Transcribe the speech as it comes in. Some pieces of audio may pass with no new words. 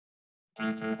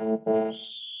Hello,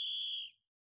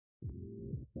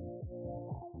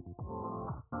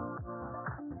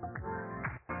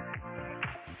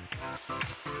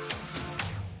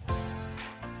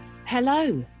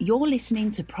 you're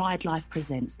listening to Pride Life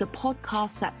Presents, the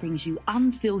podcast that brings you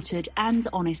unfiltered and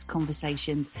honest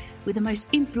conversations with the most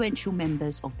influential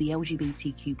members of the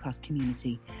LGBTQ plus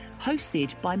community.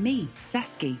 Hosted by me,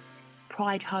 Saskia,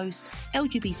 Pride host,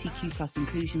 LGBTQ plus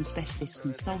inclusion specialist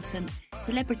consultant,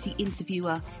 celebrity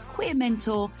interviewer, queer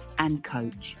mentor and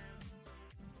coach.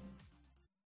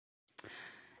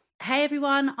 Hey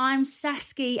everyone, I'm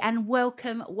Saskia and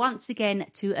welcome once again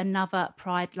to another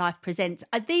Pride Life Presents.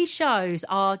 These shows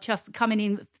are just coming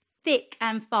in thick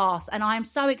and fast and I'm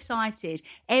so excited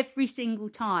every single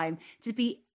time to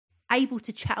be able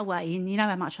to chat away, and you know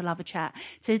how much I love a chat,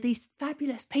 to these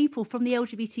fabulous people from the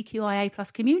LGBTQIA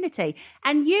plus community.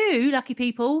 And you, lucky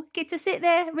people, get to sit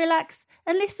there, relax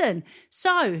and listen.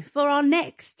 So for our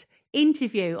next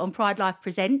interview on Pride Life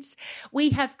Presents, we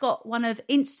have got one of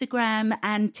Instagram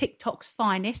and TikTok's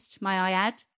finest, may I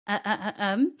add,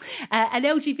 an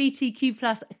LGBTQ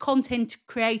plus content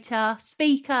creator,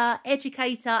 speaker,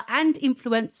 educator and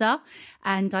influencer.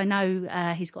 And I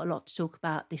know he's got a lot to talk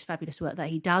about this fabulous work that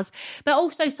he does, but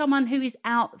also someone who is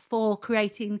out for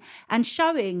creating and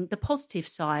showing the positive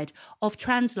side of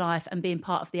trans life and being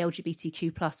part of the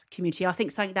LGBTQ plus community. I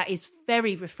think something that is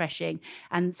very refreshing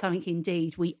and something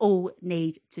indeed we all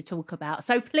need to talk about.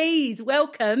 So please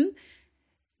welcome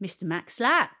Mr. Max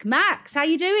Slack. Max, how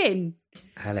you doing?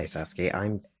 Hello, Saskia.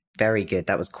 I'm very good.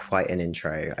 That was quite an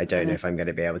intro. I don't know if I'm going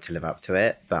to be able to live up to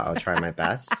it, but I'll try my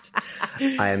best.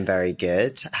 I am very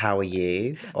good. How are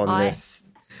you on this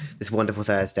wonderful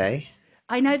Thursday?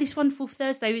 I know, this wonderful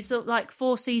Thursday. It's like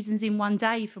 4 seasons in one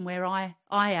day from where I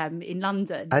am in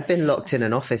London. I've been locked in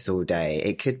an office all day.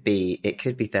 It could be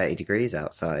 30 degrees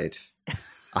outside.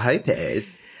 I hope it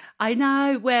is. I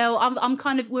know. Well, I'm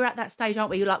kind of, we're at that stage,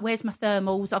 aren't we? You're like, where's my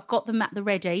thermals? I've got them at the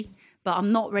ready, but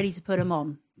I'm not ready to put them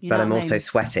on. But I'm also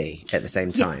sweaty at the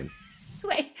same time.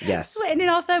 Yes. Sweating in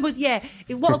our thermals. Yeah.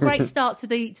 What a great start to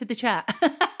the chat.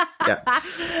 Yeah.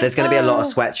 There's going to be a lot of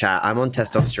sweat chat. I'm on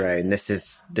testosterone. This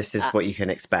is what you can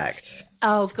expect.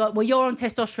 Oh God! Well, you're on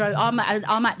testosterone.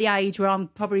 I'm at the age where I'm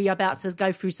probably about to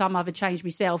go through some other change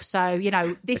myself. So you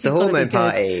know, this is going to be good.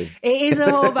 Party. It is a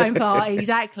hormone party,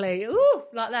 exactly. Ooh,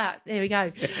 like that. There we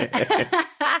go.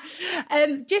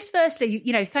 Just firstly,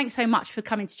 you know, thanks so much for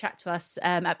coming to chat to us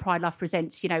at Pride Life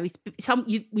Presents. You know,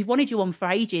 we've wanted you on for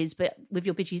ages, but with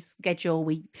your busy schedule,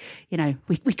 we couldn't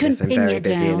pin you down. I'm very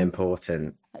busy and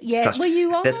important. Yeah, well,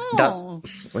 you are. Well,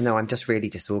 no, I'm just really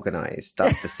disorganized.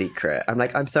 That's the secret. I'm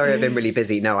like, I'm sorry, I've been really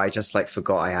busy. No, I just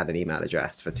forgot I had an email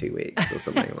address for 2 weeks or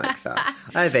something like that.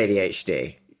 I have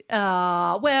ADHD.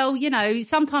 Well, you know,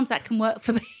 sometimes that can work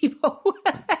for people.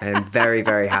 I'm very,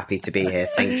 very happy to be here.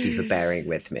 Thank you for bearing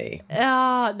with me.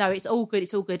 No, it's all good.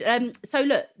 It's all good. So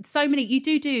look,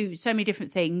 you do so many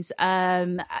different things.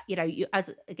 You know, you,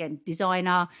 as again,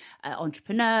 designer,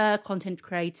 entrepreneur, content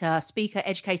creator, speaker,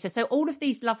 educator. So all of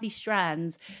these lovely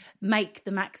strands make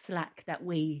the Max Slack that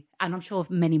we, and I'm sure of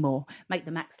many more, make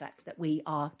the Max Slacks that we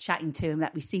are chatting to and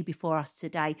that we see before us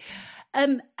today.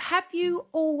 Have you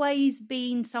always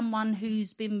been someone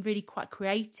who's been really quite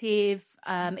creative,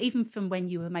 even from when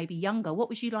you were maybe younger? What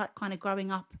was you like kind of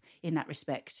growing up in that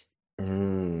respect?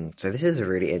 So this is a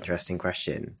really interesting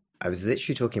question. I was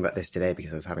literally talking about this today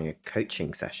because I was having a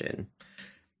coaching session,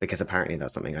 because apparently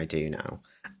that's something I do now.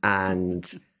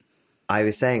 And I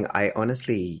was saying, I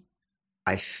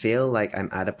feel like I'm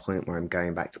at a point where I'm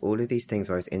going back to all of these things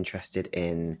where I was interested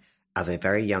in as a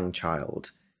very young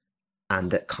child,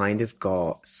 and that kind of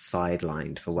got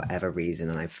sidelined for whatever reason.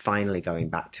 And I'm finally going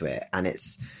back to it. And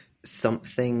it's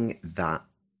something that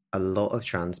a lot of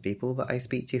trans people that I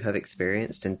speak to have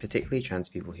experienced, and particularly trans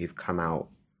people who've come out,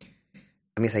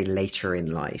 I'm going to say later in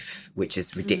life, which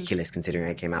is ridiculous considering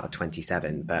I came out at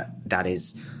 27, but that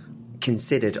is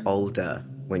considered older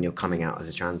when you're coming out as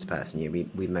a trans person.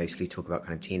 We mostly talk about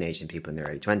kind of teenage and people in their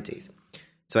early 20s.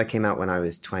 So I came out when I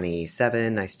was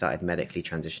 27. I started medically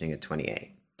transitioning at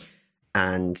 28.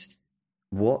 And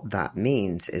what that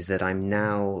means is that I'm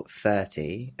now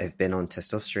 30. I've been on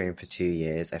testosterone for 2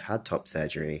 years. I've had top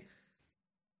surgery.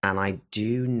 And I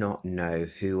do not know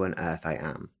who on earth I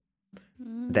am.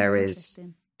 There is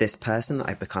this person that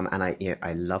I've become, and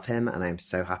I love him, and I'm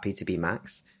so happy to be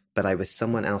Max. But I was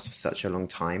someone else for such a long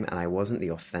time, and I wasn't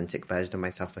the authentic version of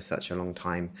myself for such a long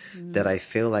time that I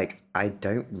feel like I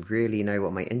don't really know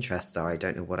what my interests are. I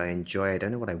don't know what I enjoy. I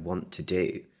don't know what I want to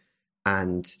do.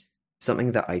 And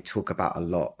something that I talk about a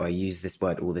lot, or I use this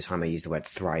word all the time, I use the word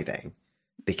thriving,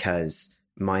 because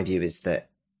my view is that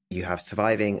you have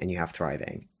surviving and you have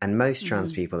thriving. And most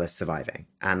trans people are surviving.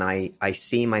 And I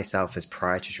see myself as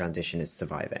prior to transition as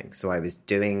surviving. So I was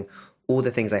doing all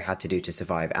the things I had to do to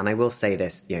survive. And I will say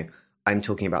this, you know, I'm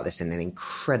talking about this in an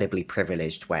incredibly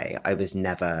privileged way. I was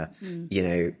never, you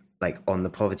know, like on the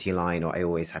poverty line, or I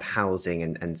always had housing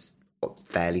and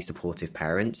fairly supportive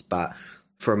parents. But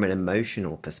from an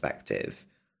emotional perspective,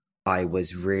 I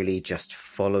was really just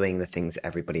following the things that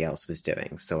everybody else was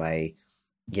doing. So I,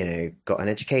 you know, got an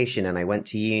education and I went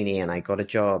to uni and I got a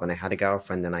job and I had a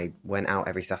girlfriend and I went out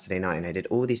every Saturday night and I did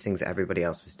all these things that everybody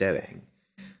else was doing.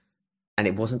 And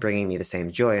it wasn't bringing me the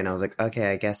same joy. And I was like,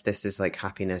 okay, I guess this is like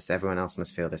happiness. Everyone else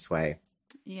must feel this way.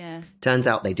 Yeah. Turns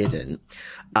out they didn't.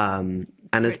 And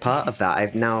as part of that,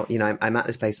 I've now, you know, I'm at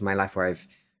this place in my life where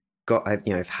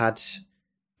I've had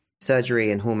surgery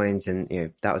and hormones, and, you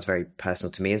know, that was very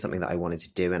personal to me and something that I wanted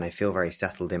to do. And I feel very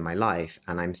settled in my life.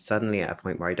 And I'm suddenly at a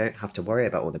point where I don't have to worry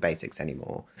about all the basics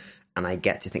anymore. And I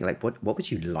get to think like, what would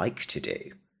you like to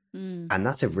do? And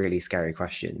that's a really scary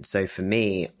question. So for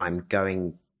me, I'm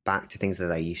going back to things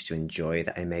that I used to enjoy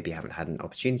that I maybe haven't had an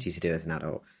opportunity to do as an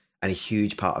adult. And a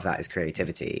huge part of that is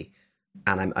creativity.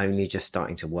 And I'm only just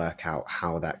starting to work out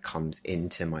how that comes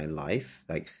into my life.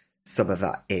 Like, some of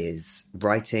that is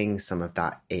writing, some of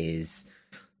that is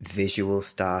visual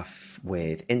stuff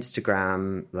with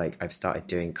Instagram. Like, I've started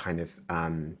doing kind of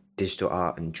digital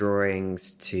art and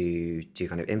drawings to do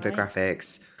kind of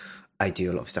infographics. I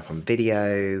do a lot of stuff on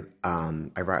video.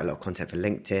 I write a lot of content for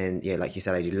LinkedIn. Yeah, like you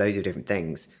said, I do loads of different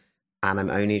things. And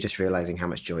I'm only just realizing how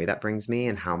much joy that brings me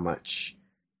and how much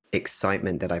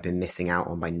excitement that I've been missing out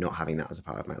on by not having that as a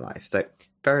part of my life. So,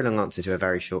 very long answer to a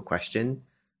very short question.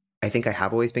 I think I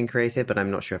have always been creative, but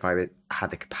I'm not sure if I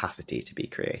had the capacity to be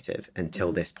creative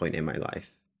until this point in my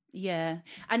life. Yeah.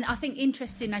 And I think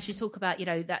interesting as you talk about, you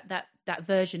know, that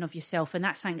version of yourself, and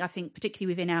that's something I think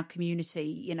particularly within our community,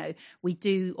 you know, we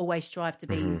do always strive to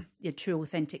be your true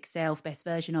authentic self, best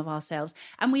version of ourselves.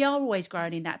 And we are always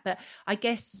growing in that. But I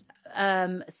guess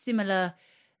similar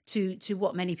to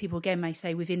what many people again may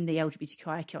say within the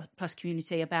LGBTQI plus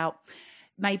community about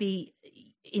maybe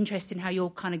interesting how you're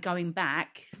kind of going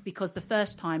back, because the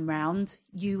first time round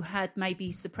you had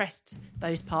maybe suppressed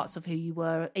those parts of who you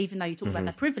were, even though you talk about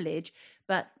that privilege.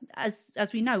 But as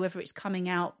we know, whether it's coming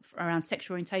out around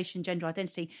sexual orientation, gender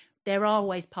identity, there are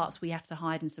always parts we have to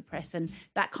hide and suppress, and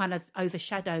that kind of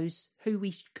overshadows who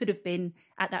we could have been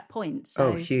at that point.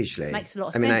 So hugely. It makes a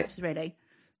lot of sense, really.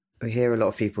 We hear a lot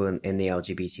of people in the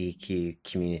LGBTQ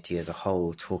community as a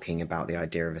whole talking about the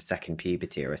idea of a second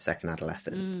puberty or a second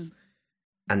adolescence.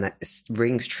 And that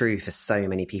rings true for so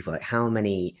many people. Like, how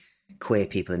many queer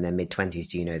people in their mid-20s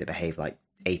do you know that behave like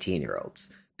 18-year-olds?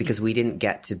 Because we didn't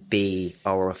get to be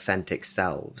our authentic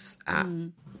selves at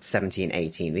 17,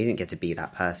 18. We didn't get to be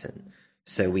that person.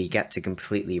 So we get to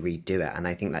completely redo it. And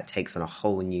I think that takes on a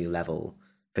whole new level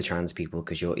for trans people,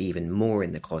 because you're even more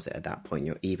in the closet at that point.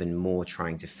 You're even more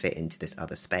trying to fit into this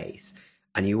other space.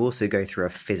 And you also go through a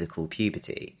physical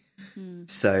puberty.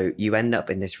 So you end up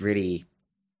in this really...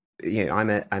 You know, I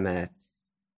mean,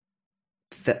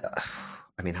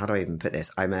 how do I even put this?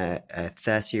 I'm a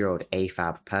 30-year-old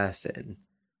AFAB person,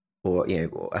 or, you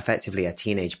know, effectively a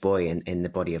teenage boy in the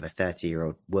body of a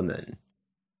 30-year-old woman,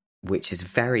 which is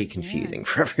very confusing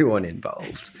for everyone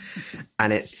involved.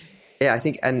 And it's, I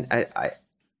think, and I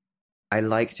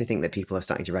like to think that people are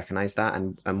starting to recognize that.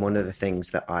 And one of the things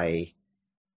that I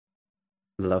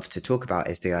love to talk about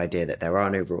is the idea that there are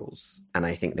no rules. And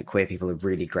I think that queer people are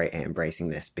really great at embracing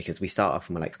this, because we start off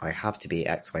and we're like, I have to be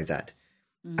XYZ.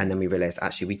 And then we realize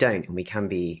actually we don't, and we can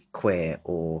be queer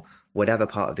or whatever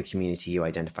part of the community you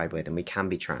identify with, and we can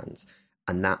be trans.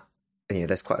 And that, you know,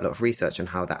 there's quite a lot of research on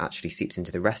how that actually seeps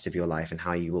into the rest of your life and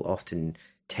how you will often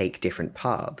take different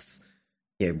paths,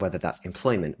 you know, whether that's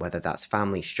employment, whether that's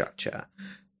family structure.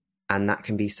 And that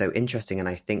can be so interesting. And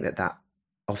I think that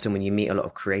often when you meet a lot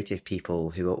of creative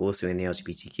people who are also in the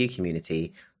LGBTQ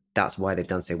community, that's why they've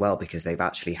done so well, because they've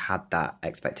actually had that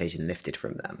expectation lifted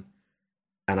from them.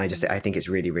 And I think it's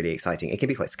really, really exciting. It can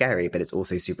be quite scary, but it's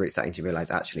also super exciting to realize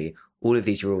actually all of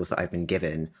these rules that I've been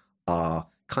given are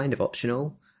kind of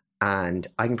optional, and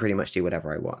I can pretty much do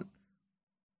whatever I want.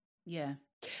 Yeah.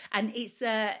 And it's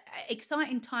an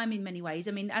exciting time in many ways.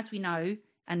 I mean, as we know,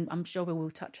 and I'm sure we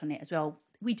will touch on it as well,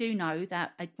 we do know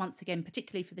that, once again,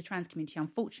 particularly for the trans community,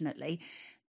 unfortunately,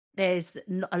 there's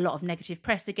a lot of negative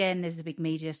press again. There's a big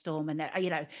media storm, and,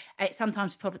 you know, it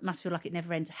sometimes must feel like it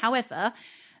never ends. However,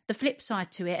 the flip side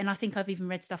to it, and I think I've even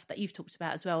read stuff that you've talked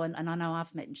about as well, and I know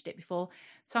I've mentioned it before.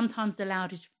 Sometimes the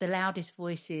loudest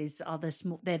voices are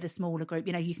they're the smaller group.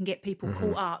 You know, you can get people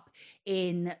caught up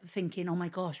in thinking, oh my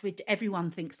gosh,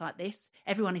 everyone thinks like this.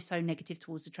 Everyone is so negative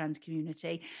towards the trans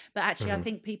community. But actually, I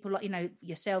think people like, you know,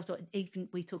 yourselves, or even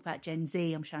we talk about Gen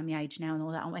Z, I'm showing my age now and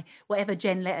all that, aren't we? Whatever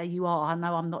Gen letter you are, I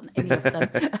know I'm not any of them.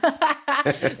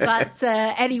 But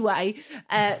anyway,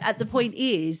 the point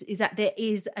is that there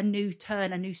is a new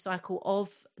turn, a new cycle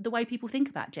of the way people think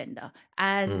about gender.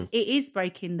 And it is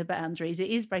breaking the boundaries, it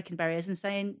is breaking barriers and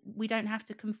saying we don't have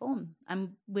to conform,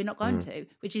 and we're not going to,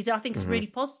 which is, I think, is really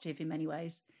positive in many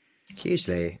ways.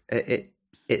 Hugely.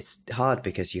 It's hard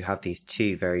because you have these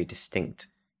two very distinct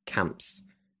camps.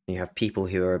 You have people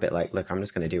who are a bit like, look, I'm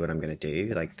just going to do what I'm going to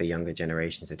do. Like the younger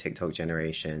generations, the TikTok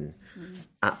generation,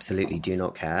 absolutely do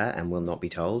not care and will not be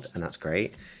told. And that's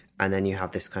great. And then you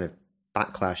have this kind of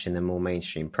backlash in the more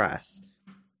mainstream press.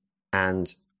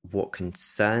 And what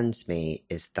concerns me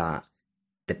is that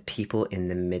the people in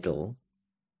the middle,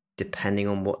 depending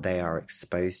on what they are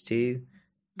exposed to,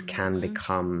 can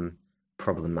become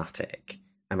problematic.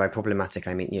 And by problematic,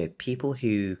 I mean, you know, people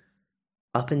who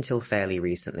up until fairly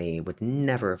recently would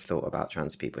never have thought about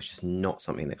trans people. It's just not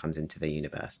something that comes into their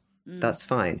universe. That's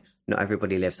fine. Not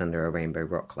everybody lives under a rainbow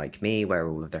rock like me, where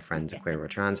all of their friends are queer or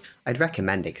trans. I'd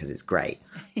recommend it because it's great.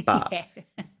 But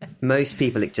most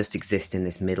people just exist in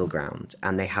this middle ground,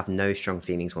 and they have no strong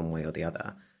feelings one way or the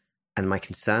other. And my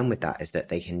concern with that is that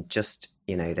they can just,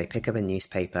 you know, they pick up a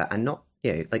newspaper and not,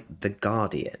 you know, like The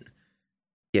Guardian,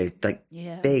 you know, like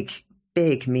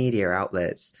big media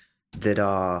outlets that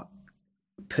are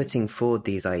putting forward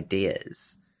these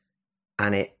ideas,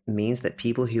 and it means that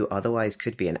people who otherwise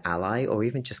could be an ally or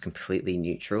even just completely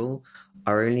neutral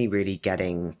are only really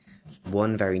getting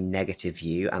one very negative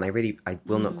view. And I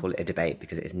will not call it a debate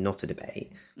because it is not a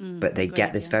debate, but they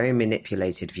get this very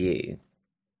manipulated view,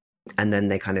 and then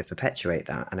they kind of perpetuate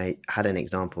that. And I had an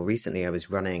example recently. I was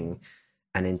running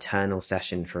an internal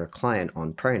session for a client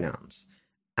on pronouns,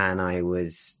 and I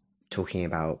was talking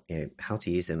about, you know, how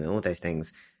to use them and all those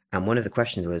things. And one of the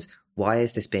questions was, why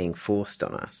is this being forced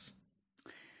on us?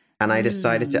 And I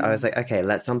decided I was like, okay,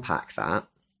 let's unpack that.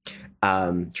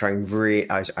 I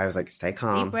was like, stay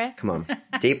calm. Deep breath. Come on.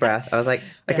 Deep breath. I was like,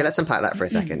 okay, let's unpack that for a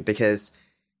second, because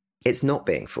it's not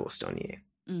being forced on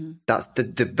you. That's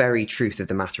the very truth of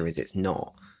the matter, is it's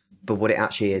not. But what it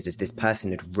actually is this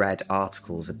person had read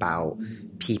articles about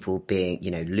people being,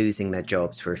 you know, losing their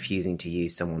jobs for refusing to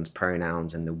use someone's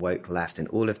pronouns, and the woke left and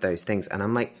all of those things. And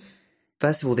I'm like,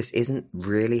 first of all, this isn't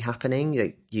really happening.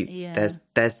 Like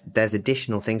there's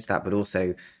additional things to that, but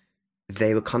also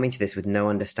they were coming to this with no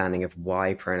understanding of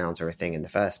why pronouns are a thing in the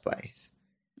first place.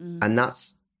 And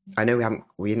that's, I know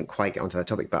we didn't quite get onto that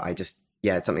topic, but it's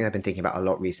something I've been thinking about a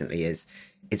lot recently. Is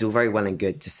it's all very well and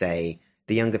good to say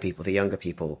the younger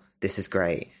people, this is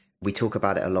great. We talk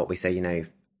about it a lot. We say, you know,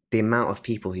 the amount of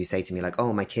people who say to me like,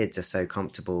 oh, my kids are so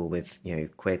comfortable with, you know,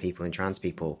 queer people and trans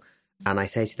people. And I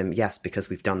say to them, yes, because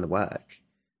we've done the work,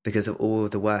 because of all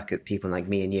the work that people like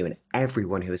me and you and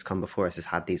everyone who has come before us has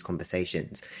had these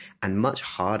conversations, and much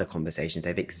harder conversations.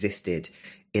 They've existed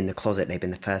in the closet. They've been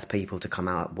the first people to come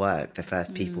out at work, the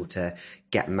first people to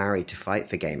get married, to fight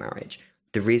for gay marriage.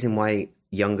 The reason why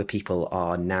younger people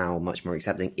are now much more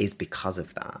accepting is because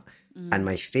of that. And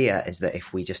my fear is that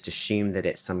if we just assume that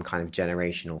it's some kind of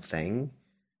generational thing,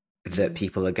 that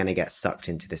people are going to get sucked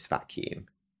into this vacuum.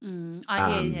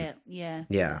 I hear you.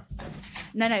 Yeah.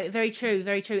 No, very true,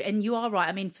 very true. And you are right.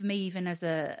 I mean, for me, even as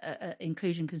a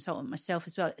inclusion consultant myself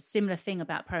as well, a similar thing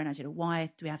about pronouns. You know, why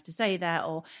do we have to say that?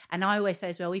 And I always say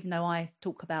as well, even though I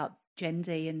talk about Gen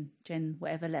Z and Gen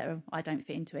whatever letter I don't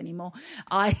fit into anymore,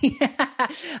 I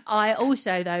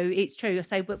also, though, it's true, I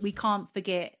say, but we can't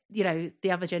forget, you know,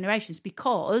 the other generations,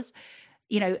 because,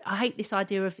 you know, I hate this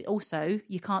idea of also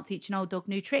you can't teach an old dog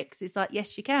new tricks. It's like,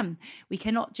 yes, you can. We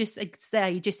cannot just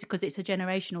say just because it's a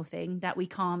generational thing that we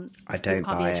can't. I don't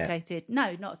can't buy be educated. it.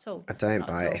 No, not at all. I don't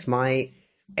buy it. If my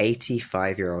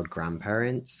 85-year-old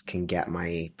grandparents can get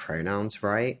my pronouns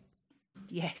right,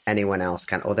 yes, anyone else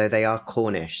can. Although they are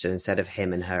Cornish, so instead of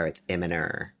him and her, it's him and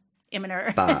her. Him and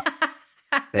her. But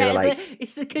they were like,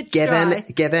 it's a good give try.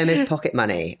 him his pocket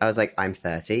money. I was like, I'm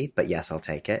 30, but yes, I'll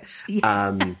take it.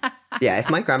 Yeah, if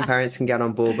my grandparents can get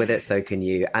on board with it, so can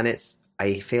you. And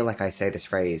I feel like I say this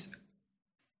phrase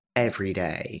every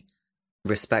day: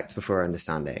 respect before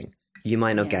understanding. You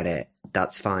might not get it.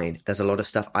 That's fine. There's a lot of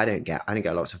stuff I don't get. I don't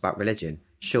get a lot of stuff about religion.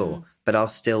 Sure. But I'll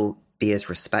still be as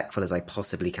respectful as I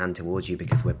possibly can towards you,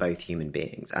 because we're both human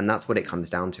beings. And that's what it comes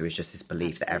down to, is just this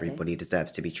belief that everybody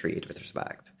deserves to be treated with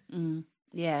respect.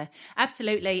 Yeah,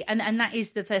 absolutely. And that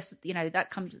is the first, that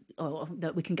comes,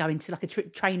 that we can go into like a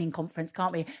training conference,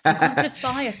 can't we? Unconscious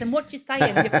bias and what you're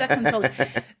saying, your second thoughts.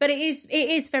 But it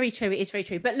is very true. It is very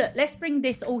true. But look, let's bring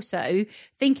this also,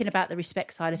 thinking about the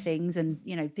respect side of things and,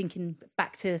 thinking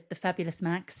back to the fabulous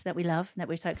Max that we love, that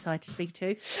we're so excited to speak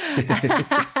to.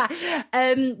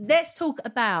 Let's talk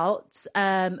about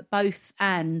both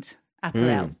and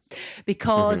apparel,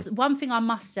 because one thing I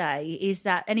must say is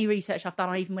that any research I've done,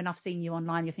 or even when I've seen you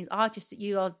online, you think,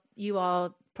 you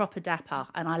are proper dapper,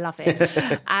 and I love it.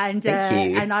 And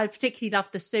Thank you. And I particularly love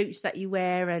the suits that you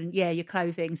wear, and your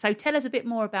clothing. So tell us a bit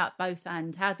more about both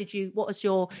and. What was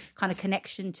your kind of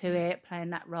connection to it,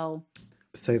 playing that role?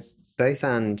 So both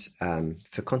and,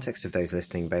 for context of those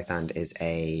listening, both and is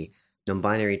a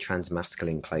non-binary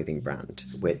transmasculine clothing brand,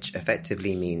 which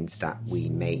effectively means that we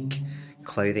make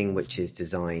clothing which is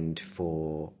designed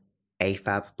for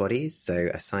AFAB bodies, so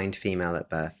assigned female at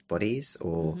birth bodies,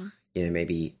 or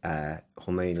maybe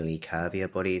hormonally curvier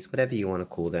bodies, whatever you want to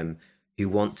call them, who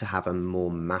want to have a more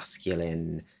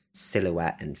masculine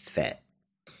silhouette and fit.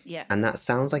 Yeah. And that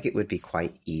sounds like it would be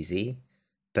quite easy,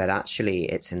 but actually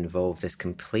it's involved this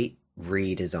complete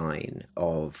redesign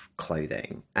of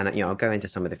clothing. And I'll go into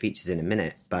some of the features in a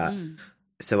minute, but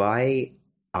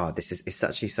this is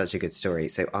such a good story.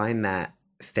 So I met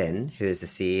Finn, who is the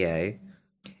CEO,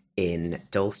 in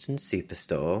Dalston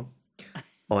Superstore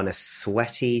on a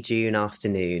sweaty June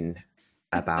afternoon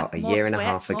about a year and a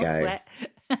half ago.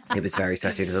 It was very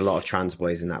sweaty. There's a lot of trans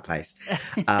boys in that place.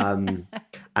 And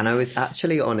I was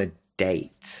actually on a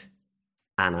date.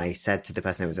 And I said to the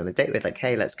person I was on a date with, like,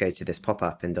 hey, let's go to this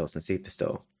pop-up in Dalston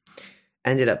Superstore.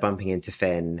 Ended up bumping into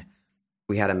Finn.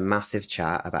 We had a massive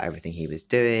chat about everything he was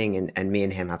doing. And me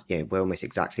and him we're almost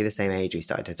exactly the same age. We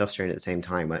started testosterone at the same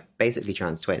time. We're basically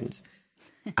trans twins.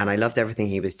 And I loved everything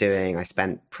he was doing. I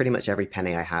spent pretty much every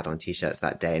penny I had on T-shirts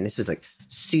that day. And this was like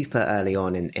super early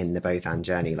on in the both and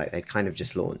journey. Like they'd kind of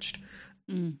just launched.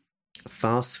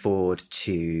 Fast forward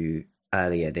to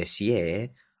earlier this year,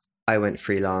 I went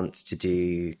freelance to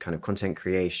do kind of content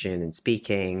creation and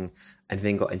speaking, and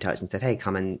then got in touch and said, hey,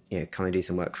 come and do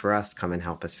some work for us, come and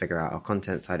help us figure out our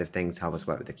content side of things, help us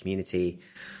work with the community.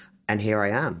 And here I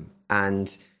am.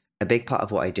 And a big part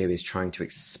of what I do is trying to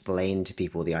explain to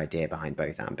people the idea behind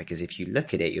both and, because if you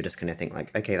look at it, you're just going to think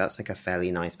like, okay, that's like a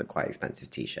fairly nice but quite expensive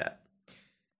T-shirt.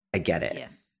 I get it. Yeah.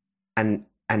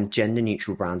 And gender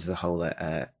neutral brands as a whole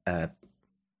are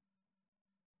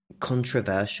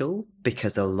controversial,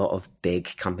 because a lot of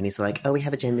big companies are like, oh, we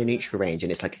have a gender neutral range,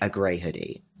 and it's like a grey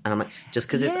hoodie. And I'm like, just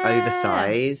because it's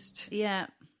oversized,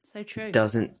 so true,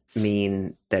 doesn't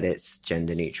mean that it's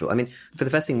gender neutral. I mean, for the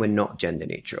first thing, we're not gender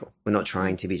neutral. We're not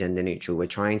trying to be gender neutral. We're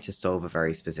trying to solve a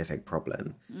very specific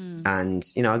problem. And,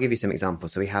 I'll give you some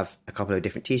examples. So we have a couple of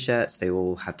different T-shirts. They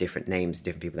all have different names,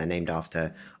 different people they're named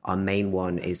after. Our main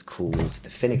one is called the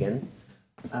Finnegan.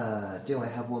 Do I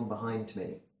have one behind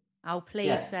me? Oh,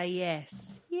 please say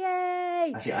yes.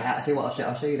 Yay! Actually,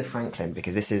 I'll show you the Franklin,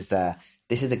 because this is a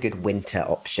good winter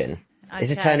option. Okay.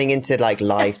 This is turning into like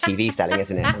live TV selling,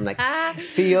 isn't it? I'm like,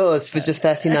 for yours, for just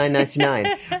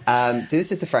 $39.99. So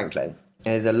this is the Franklin.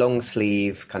 It's a long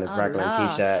sleeve kind of raglan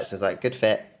T-shirt. So it's like good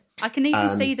fit. I can even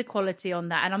see the quality on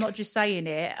that, and I'm not just saying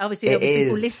it. Obviously, there'll be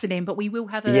people listening, but we will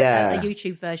have a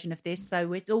YouTube version of this,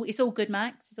 so it's all good,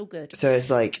 Max. It's all good. So it's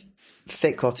like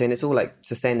thick cotton. It's all like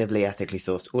sustainably, ethically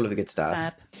sourced. All of the good stuff.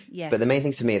 Fab. Yes. But the main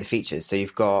things for me are the features. So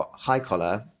you've got high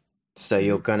collar, so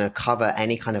you're gonna cover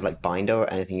any kind of like binder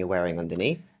or anything you're wearing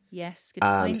underneath. Yes. Good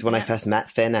point. So when I first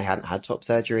met Finn, I hadn't had top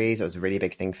surgeries. It was a really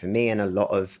big thing for me, and a lot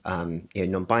of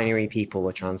non-binary people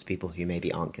or trans people who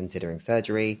maybe aren't considering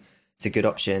surgery. It's a good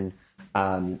option.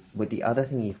 With the other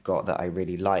thing you've got that I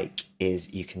really like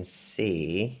is you can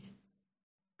see.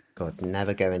 God,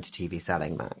 never go into TV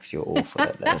selling, Max. You're awful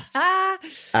at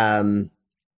this.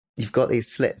 You've got these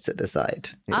slits at the side.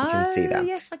 You can see that.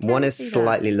 Yes, I can One is see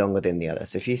slightly longer than the other.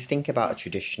 So if you think about a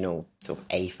traditional sort of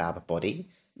AFAB body,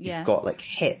 you've got like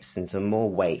hips and some more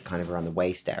weight kind of around the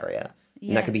waist area. Yes.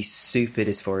 And that can be super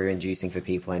dysphoria inducing for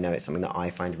people. I know it's something that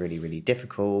I find really, really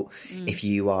difficult. If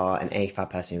you are an AFAB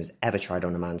person who has ever tried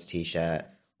on a man's T-shirt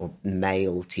or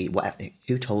male whatever,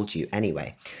 who told you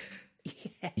anyway,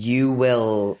 you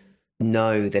will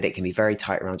know that it can be very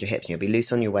tight around your hips. You'll be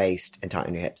loose on your waist and tight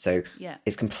on your hips. So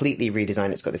it's completely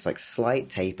redesigned. It's got this like slight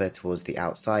taper towards the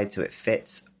outside, so it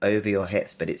fits over your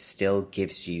hips, but it still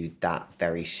gives you that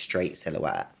very straight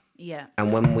silhouette. Yeah.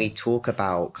 And when we talk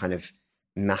about kind of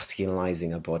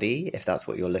masculinizing a body, if that's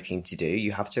what you're looking to do,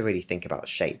 you have to really think about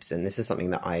shapes. And this is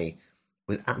something that I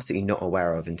was absolutely not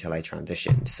aware of until I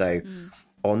transitioned. So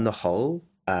on the whole,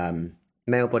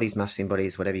 male bodies, masculine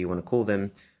bodies, whatever you want to call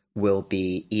them, will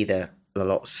be either a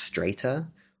lot straighter,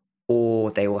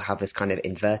 or they will have this kind of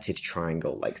inverted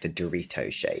triangle, like the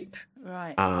Dorito shape.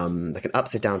 Right. Like an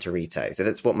upside down Dorito. So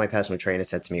that's what my personal trainer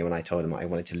said to me when I told him I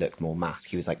wanted to look more masked.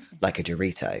 He was like a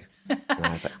Dorito. And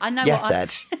I was like, I know yes, what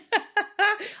Ed.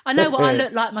 I know what I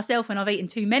look like myself when I've eaten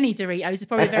too many Doritos. It's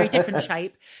probably a very different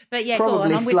shape. But yeah, Probably go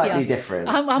on, I'm with slightly you. different.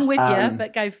 I'm with you,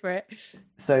 but go for it.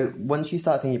 So once you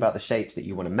start thinking about the shapes that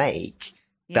you want to make,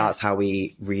 that's how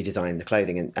we redesign the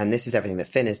clothing. And this is everything that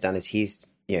Finn has done, is he's,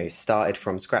 started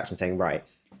from scratch and saying, right,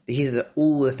 these are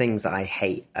all the things that I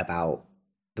hate about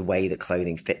the way that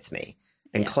clothing fits me.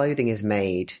 And clothing is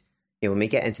made, when we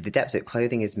get into the depths of it,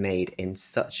 clothing is made in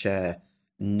such a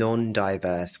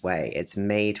non-diverse way. It's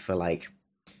made for like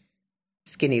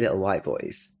skinny little white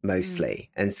boys mostly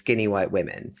and skinny white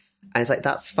women. And it's like,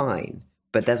 that's fine.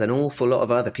 But there's an awful lot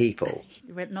of other people.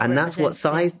 And that's what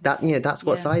size, that's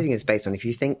what sizing is based on. If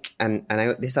you think,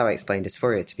 this is how I explain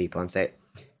dysphoria to people. I'm saying,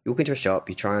 you walk into a shop,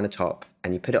 you try on a top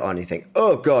and you put it on and you think,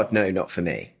 oh God, no, not for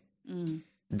me.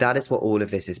 That is what all of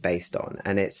this is based on.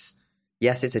 And it's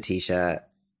a t-shirt,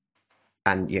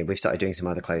 and we've started doing some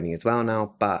other clothing as well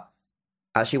now, but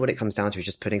actually what it comes down to is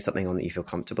just putting something on that you feel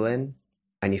comfortable in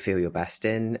and you feel your best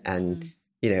in. And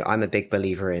I'm a big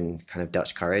believer in kind of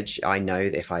Dutch courage. I know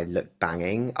that if I look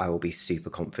banging, I will be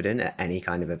super confident at any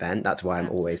kind of event. That's why I'm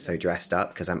always so dressed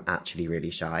up, because I'm actually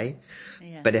really shy.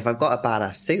 But if I've got a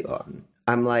badass suit on,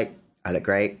 I'm like, I look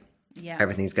great.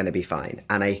 Everything's going to be fine.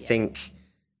 And I think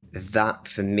that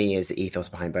for me is the ethos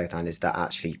behind both, and is that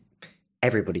actually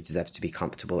everybody deserves to be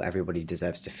comfortable. Everybody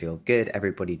deserves to feel good.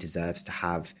 Everybody deserves to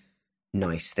have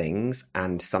nice things.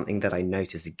 And something that I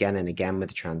notice again and again with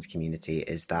the trans community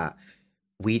is that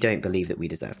we don't believe that we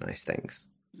deserve nice things,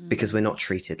 because we're not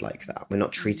treated like that. We're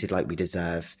not treated like we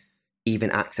deserve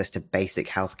even access to basic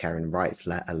healthcare and rights,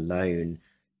 let alone,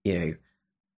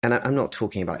 and I'm not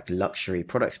talking about like luxury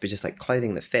products, but just like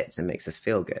clothing that fits and makes us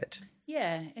feel good.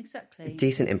 Yeah, exactly.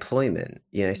 Decent employment,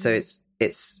 so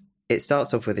it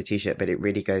starts off with a t-shirt, but it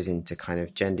really goes into kind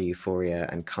of gender euphoria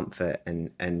and comfort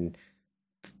and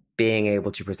being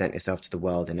able to present yourself to the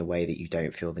world in a way that you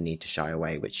don't feel the need to shy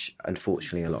away, which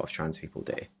unfortunately a lot of trans people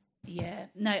do. Yeah,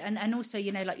 no, and also,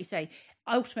 like you say,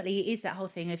 ultimately it is that whole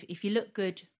thing of, if you look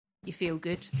good, you feel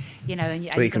good, and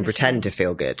you can pretend to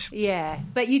feel good. Yeah,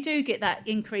 but you do get that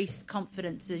increased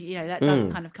confidence, that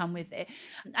does kind of come with it.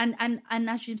 And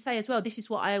as you say as well, this is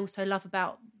what I also love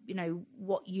about,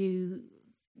 what you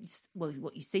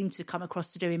seem to come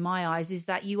across to do in my eyes, is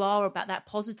that you are about that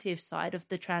positive side of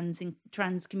the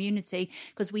trans community,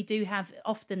 because we do have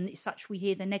often we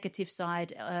hear the negative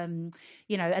side, and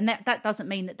that doesn't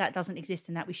mean that doesn't exist,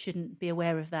 and that we shouldn't be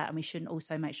aware of that, and we shouldn't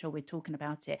also make sure we're talking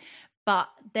about it. But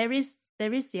there is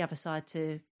the other side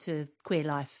to queer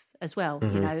life as well,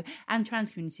 and trans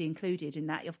community included in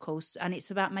that, of course. And it's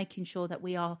about making sure that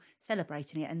we are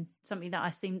celebrating it, and something that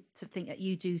I seem to think that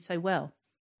you do so well.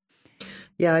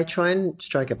 Yeah, I try and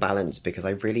strike a balance, because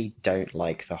I really don't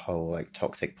like the whole like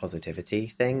toxic positivity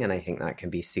thing, and I think that can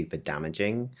be super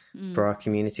damaging for our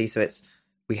community. So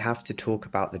we have to talk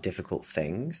about the difficult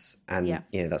things, and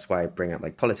that's why I bring up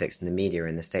like politics and the media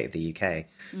and the state of the UK.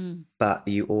 But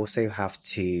you also have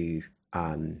to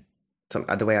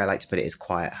the way I like to put it is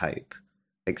quiet hope,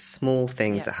 like small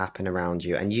things that happen around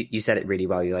you. And you said it really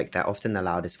well. You're like, they're often the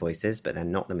loudest voices, but they're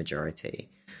not the majority.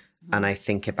 And I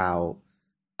think about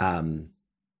a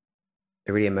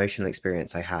really emotional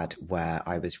experience I had where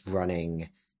I was running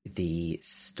the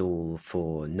stall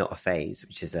for Not a Phase,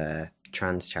 which is a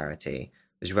trans charity.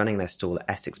 I was running their stall at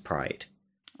Essex Pride,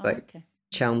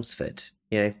 Chelmsford,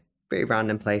 pretty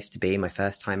random place to be, my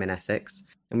first time in Essex.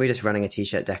 And we were just running a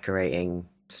t-shirt decorating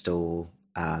stall,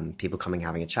 people coming,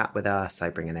 having a chat with us,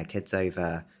 like bringing their kids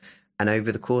over. And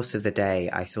over the course of the day,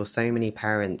 I saw so many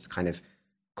parents kind of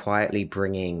quietly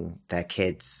bringing their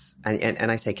kids,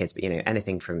 and I say kids, but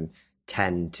anything from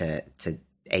 10 to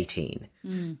 18,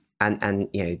 and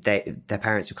their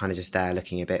parents were kind of just there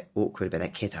looking a bit awkward, but their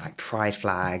kids are like pride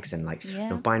flags and like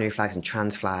non-binary flags and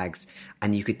trans flags,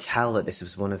 and you could tell that this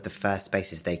was one of the first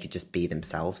spaces they could just be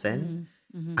themselves in.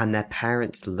 And their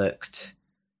parents looked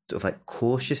sort of like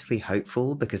cautiously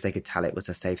hopeful, because they could tell it was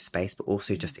a safe space, but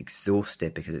also just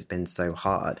exhausted because it's been so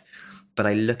hard. But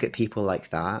I look at people like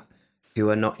that who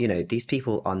are not, these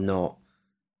people are not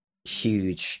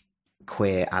huge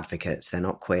queer advocates. They're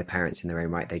not queer parents in their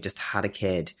own right. They just had a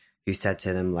kid who said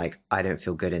to them, like, I don't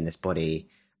feel good in this body,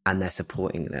 and they're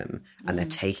supporting them and they're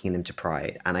taking them to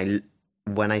Pride. And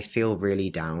when I feel really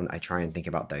down, I try and think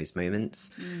about those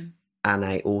moments. And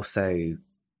I also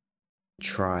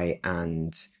try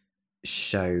and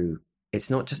show it's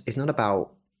not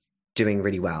about doing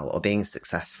really well or being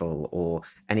successful or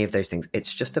any of those things.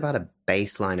 It's just about a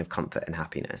baseline of comfort and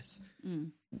happiness.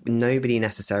 Nobody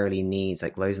necessarily needs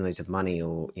like loads and loads of money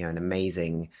or, you know, an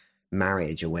amazing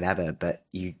marriage or whatever, but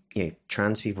you know,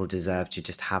 trans people deserve to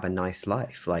just have a nice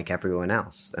life like everyone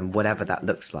else, and whatever that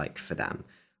looks like for them.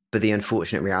 But the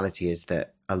unfortunate reality is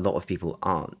that a lot of people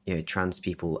aren't. You know, trans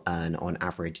people earn on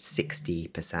average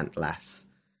 60% less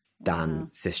than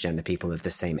cisgender people of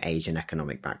the same age and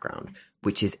economic background,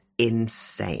 which is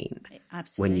insane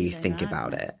when you think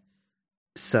about it.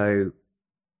 So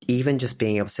even just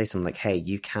being able to say something like, hey,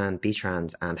 you can be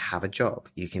trans and have a job.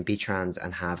 You can be trans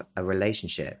and have a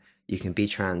relationship. You can be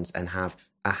trans and have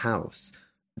a house.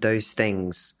 Those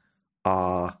things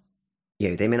are, you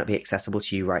know, they may not be accessible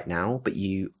to you right now, but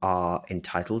you are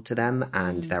entitled to them.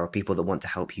 And there are people that want to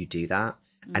help you do that.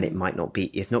 And it might not be,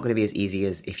 it's not going to be as easy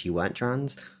as if you weren't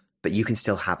trans, but you can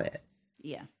still have it.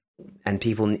 Yeah. And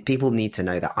people need to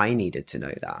know that. I needed to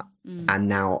know that. And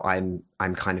now I'm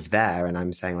kind of there, and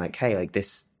I'm saying like, hey, like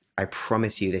this, I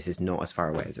promise you this is not as far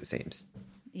away as it seems.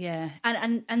 Yeah.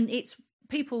 And it's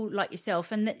people like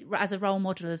yourself, and as a role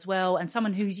model as well, and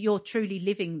someone you're truly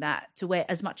living that to where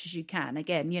as much as you can.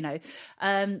 Again, you know,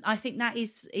 I think that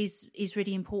is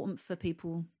really important for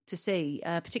people to see,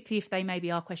 particularly if they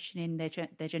maybe are questioning their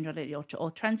gender identity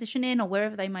or transitioning or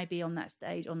wherever they may be on that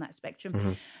stage, on that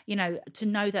spectrum. You know, to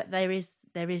know that there is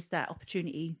that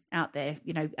opportunity out there.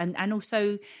 You know, and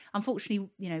also, unfortunately,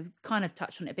 you know, kind of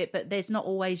touched on it a bit, but there's not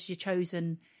always your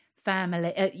chosen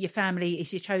family. Your family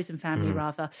is your chosen family,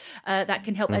 rather, that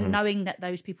can help. And knowing that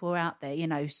those people are out there, you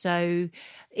know, so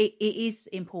it is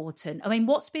important. I mean,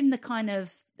 what's been the kind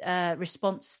of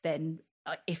response then?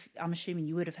 If I'm assuming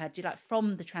you would have had, like,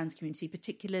 from the trans community,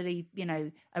 particularly, you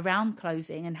know, around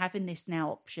clothing and having this now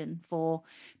option for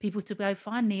people to go,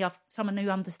 finally, I've someone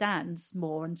who understands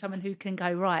more and someone who can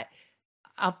go, right,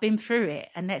 I've been through it,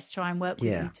 and let's try and work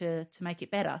with you to make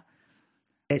it better.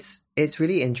 It's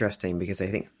really interesting because I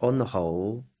think on the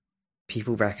whole,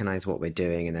 people recognize what we're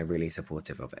doing and they're really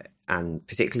supportive of it. And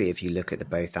particularly if you look at the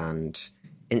Both And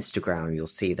Instagram, you'll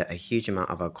see that a huge amount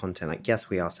of our content, like, yes,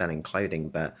 we are selling clothing,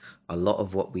 but a lot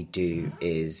of what we do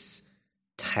is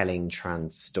telling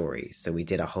trans stories. So we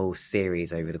did a whole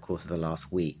series over the course of the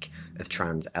last week of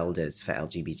trans elders for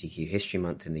LGBTQ History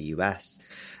Month in the US,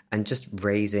 and just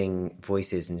raising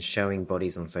voices and showing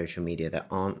bodies on social media that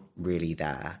aren't really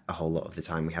there a whole lot of the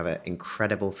time. We have an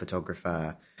incredible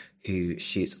photographer who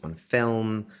shoots on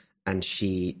film, and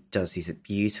she does these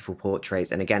beautiful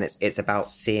portraits. And again, it's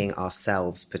about seeing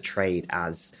ourselves portrayed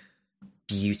as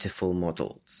beautiful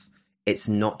models. It's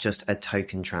not just a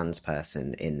token trans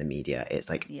person in the media. It's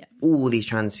like all these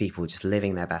trans people just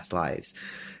living their best lives.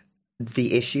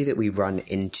 The issue that we run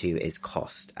into is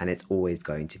cost, and it's always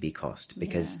going to be cost,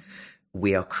 because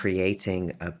we are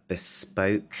creating a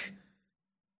bespoke,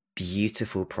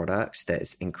 beautiful product that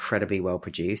is incredibly well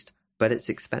produced, but it's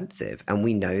expensive. And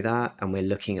we know that, and we're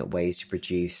looking at ways to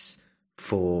produce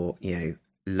for, you know,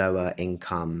 lower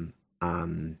income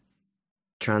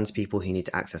trans people who need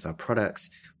to access our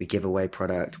products. We give away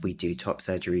product. We do top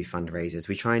surgery fundraisers.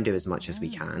 We try and do as much as we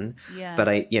can. But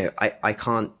I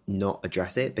can't not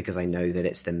address it, because I know that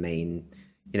it's the main,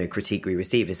 you know, critique we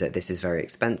receive is that this is very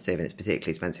expensive, and it's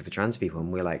particularly expensive for trans people.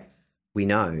 And we're like, we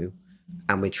know,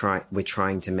 and we're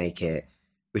trying to make it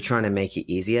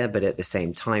easier, but at the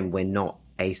same time, we're not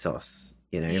ASOS.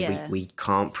 You know, we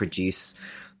can't produce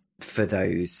for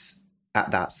those at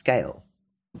that scale.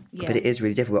 But it is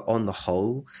really difficult on the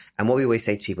whole. And what we always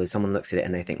say to people is, someone looks at it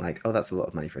and they think like, oh, that's a lot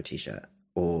of money for a t-shirt,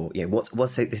 or, you know,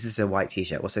 what's so, this is a white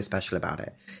t-shirt, what's so special about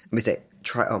it? And we say,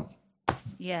 try it on.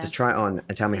 Just try it on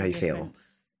and tell me how you feel,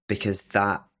 because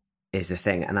that is the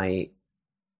thing. And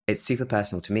it's super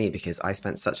personal to me, because I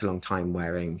spent such a long time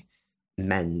wearing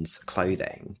men's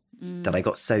clothing that I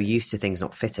got so used to things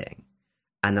not fitting.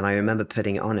 And then I remember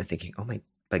putting it on and thinking, oh my,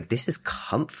 like, this is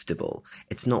comfortable.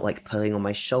 It's not like pulling on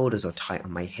my shoulders or tight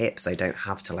on my hips. I don't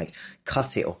have to like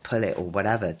cut it or pull it or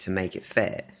whatever to make it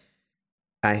fit.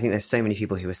 And I think there's so many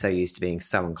people who are so used to being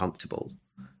so uncomfortable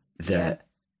that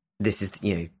this is,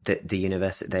 you know, the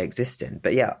universe that they exist in.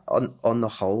 But yeah, on the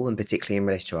whole, and particularly in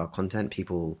relation to our content,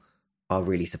 people are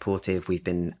really supportive. We've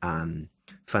been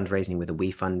fundraising with a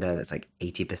WeFunder that's like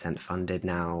 80% funded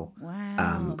now.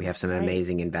 Wow. We have some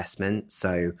amazing investment.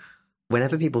 So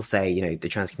whenever people say, you know, the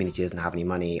trans community doesn't have any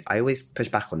money, I always push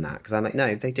back on that, because I'm like,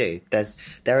 no, they do.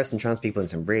 There are some trans people in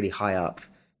some really high up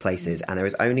places, and there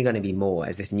is only going to be more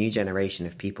as this new generation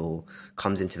of people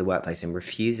comes into the workplace and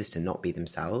refuses to not be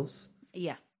themselves.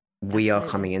 Yeah, we are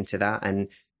coming into that, and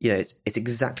you know, it's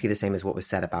exactly the same as what was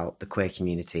said about the queer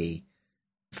community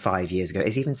 5 years ago.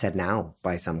 It's even said now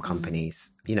by some companies.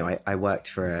 You know, I worked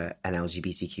for an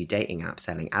LGBTQ dating app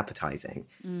selling advertising,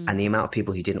 and the amount of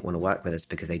people who didn't want to work with us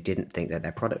because they didn't think that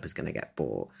their product was going to get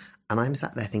bought. And I'm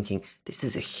sat there thinking, this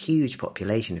is a huge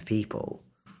population of people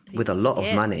with a lot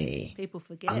of money. People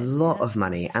forget. A lot of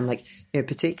money. And like, you know,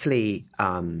 particularly,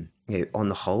 you know, on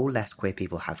the whole, less queer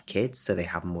people have kids, so they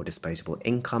have more disposable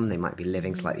income. They might be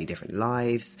living slightly different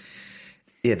lives.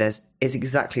 Yeah, it's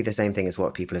exactly the same thing as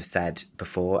what people have said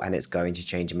before, and it's going to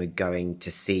change, and we're going to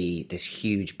see this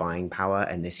huge buying power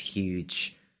and this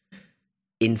huge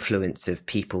influence of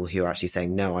people who are actually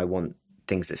saying, no, I want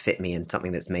things that fit me and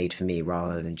something that's made for me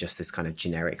rather than just this kind of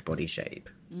generic body shape.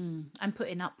 And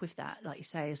putting up with that, like you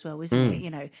say, as well, isn't it? You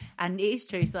know, and it is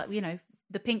true. It's like, you know,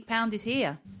 the pink pound is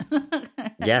here.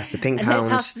 Yes, the pink pound,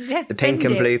 the pink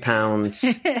and blue pound.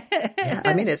 Yeah,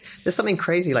 I mean, there's something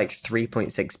crazy like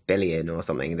 3.6 billion or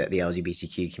something that the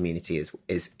LGBTQ community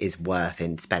is worth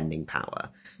in spending power.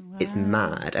 Wow. It's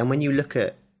mad. And when you look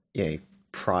at, you know,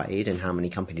 Pride and how many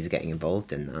companies are getting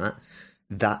involved in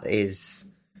there's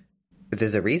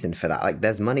a reason for that. Like,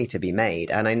 there's money to be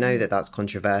made. And I know that that's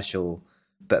controversial,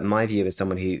 but my view as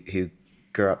someone who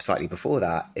grew up slightly before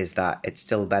that is that it's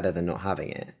still better than not having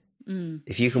it.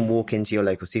 If you can walk into your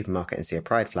local supermarket and see a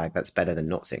pride flag, that's better than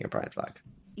not seeing a pride flag.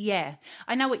 Yeah,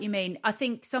 I know what you mean. I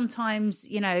think sometimes,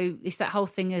 you know, it's that whole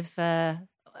thing of,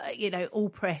 you know, all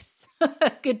press,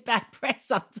 good, bad press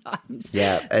sometimes.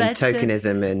 Yeah, and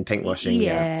tokenism and pinkwashing.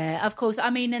 Yeah, of course. I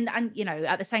mean, and you know,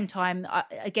 at the same time,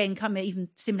 again, coming even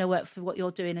similar work for what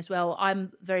you're doing as well.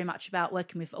 I'm very much about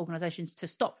working with organisations to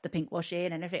stop the pinkwashing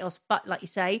and everything else. But like you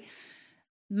say,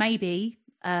 maybe,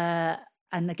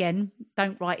 and again,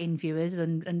 don't write in, viewers,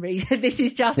 and read. This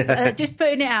is just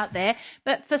putting it out there.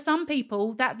 But for some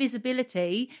people, that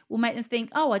visibility will make them think,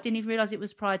 oh, I didn't even realise it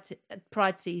was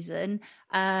Pride season,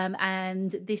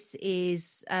 and this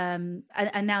is, and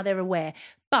now they're aware.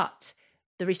 But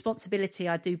the responsibility,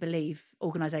 I do believe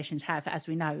organisations have, as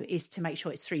we know, is to make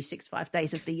sure it's 365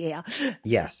 days of the year.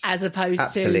 Yes, as opposed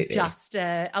absolutely. To just,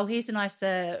 oh, here's a nice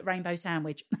rainbow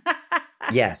sandwich.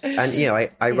 Yes, and you know,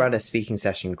 I run a speaking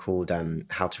session called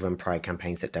 "How to Run Pride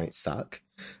Campaigns That Don't Suck,"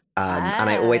 and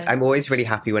I'm always really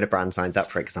happy when a brand signs up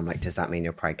for it because I'm like, does that mean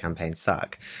your Pride campaigns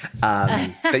suck?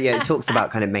 But yeah, it talks about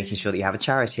kind of making sure that you have a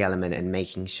charity element and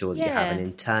making sure that you have an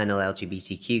internal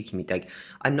LGBTQ community. Like,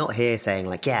 I'm not here saying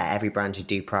like, yeah, every brand should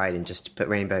do Pride and just put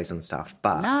rainbows on stuff,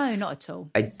 but no, not at all.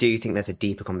 I do think there's a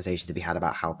deeper conversation to be had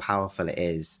about how powerful it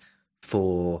is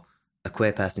for a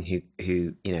queer person who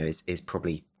you know is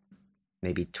probably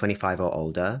maybe 25 or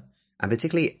older, and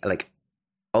particularly like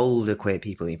older queer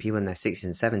people, people in their 60s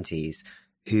and 70s,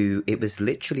 who it was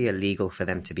literally illegal for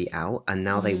them to be out, and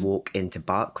now they walk into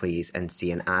Barclays and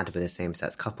see an ad with a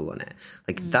same-sex couple on it.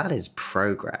 Like, that is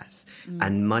progress,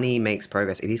 and money makes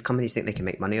progress. If these companies think they can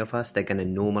make money off us, they're going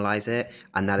to normalize it,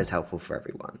 and that is helpful for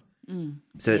everyone.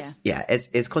 So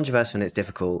it's controversial and it's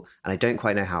difficult, and I don't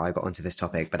quite know how I got onto this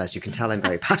topic, but as you can tell, I'm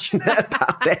very passionate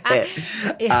about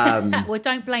it. Well,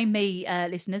 don't blame me,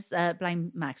 listeners.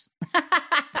 Blame Max.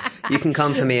 You can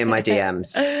come for me in my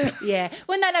DMs. Yeah.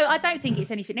 Well, no, I don't think it's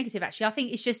anything negative, actually. I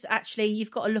think it's just actually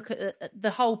you've got to look at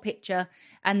the whole picture,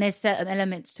 and there's certain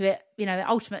elements to it. You know,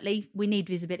 ultimately, we need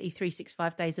visibility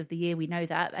 365 days of the year. We know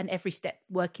that. And every step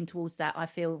working towards that, I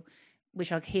feel,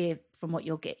 which I hear from what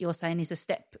you're saying, is a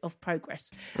step of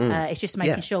progress. It's just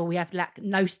making sure we have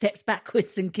no steps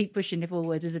backwards and keep pushing it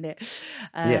forwards, isn't it?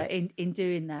 In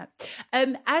doing that.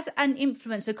 As an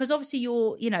influencer, because obviously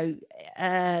you're, you know,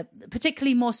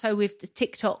 particularly more so with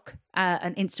TikTok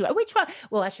and Instagram. Which one?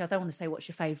 Well, actually, I don't want to say what's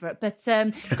your favourite, but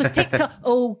because TikTok,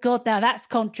 oh God, now that's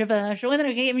controversial. We're going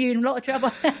to get you in a lot of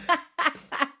trouble.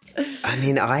 I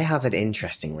mean, I have an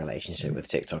interesting relationship with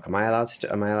TikTok. Am I allowed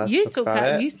to You talk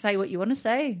about it? You say what you want to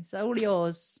say. It's all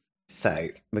yours. So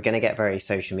we're going to get very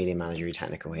social media managery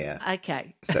technical here.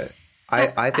 Okay. So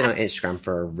I've been on Instagram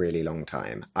for a really long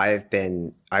time. I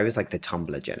was like the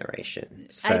Tumblr generation.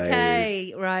 So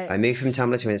okay, right. I moved from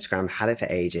Tumblr to Instagram, had it for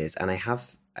ages, and I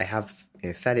have you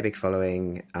know, fairly big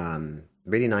following,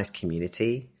 really nice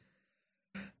community.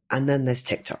 And then there's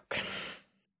TikTok.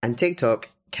 And TikTok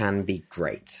can be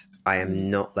great. I am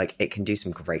not like, it can do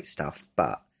some great stuff,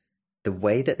 but the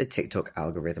way that the TikTok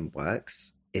algorithm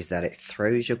works is that it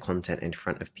throws your content in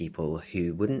front of people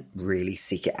who wouldn't really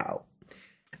seek it out.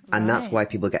 And that's why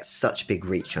people get such big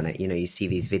reach on it. You know, you see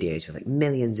these videos with like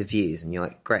millions of views and you're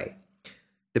like, great.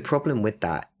 The problem with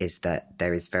that is that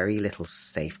there is very little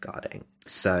safeguarding.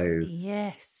 So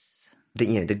yes,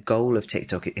 the goal of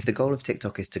TikTok, if the goal of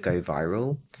TikTok is to go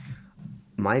viral,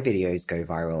 my videos go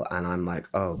viral and I'm like,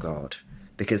 oh God,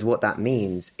 because what that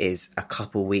means is a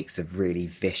couple weeks of really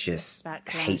vicious Backlash.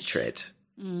 hatred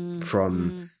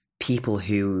from people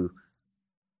who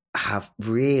have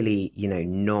really, they're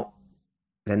not,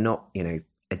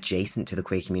 adjacent to the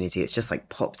queer community. It's just like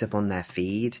popped up on their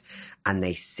feed and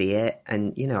they see it.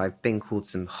 And, I've been called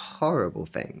some horrible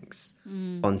things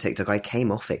on TikTok. I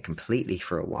came off it completely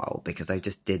for a while because I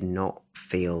just did not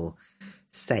feel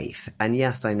safe. And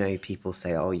yes, I know people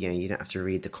say, oh, you don't have to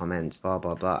read the comments, blah,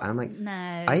 blah, blah. And I'm like,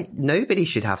 no, nobody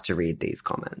should have to read these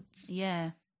comments.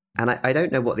 Yeah. And I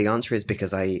don't know what the answer is,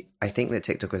 because I think that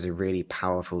TikTok is a really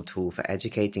powerful tool for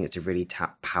educating. It's a really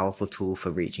powerful tool for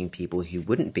reaching people who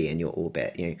wouldn't be in your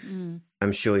orbit.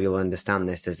 I'm sure you'll understand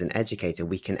this as an educator.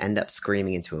 We can end up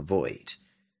screaming into a void.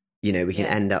 We can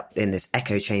end up in this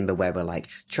echo chamber where we're like,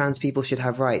 trans people should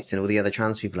have rights, and all the other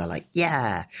trans people are like,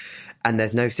 yeah. And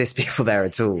there's no cis people there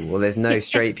at all, or there's no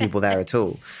straight people there at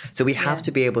all. So we have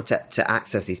to be able to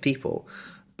access these people.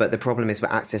 But the problem is we're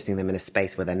accessing them in a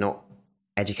space where they're not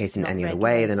educated in any other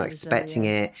way. They're not expecting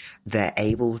it. They're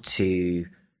able to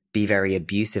be very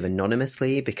abusive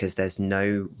anonymously because there's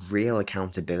no real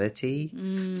accountability.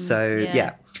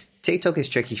 TikTok is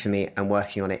tricky for me. I'm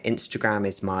working on it. Instagram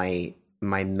is my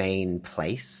main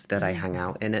place that I hang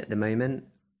out in at the moment.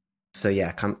 So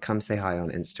yeah, come say hi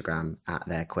on Instagram at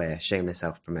They're Queer. Shameless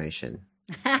self-promotion.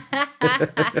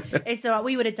 It's all right.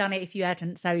 We would have done it if you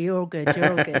hadn't, so you're all good. You're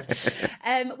all good.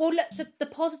 Well, look, to the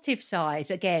positive side,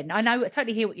 again, I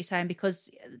totally hear what you're saying, because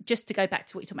just to go back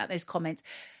to what you're talking about, those comments,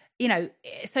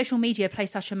 social media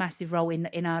plays such a massive role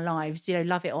in our lives,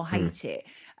 love it or hate it.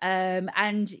 And,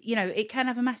 it can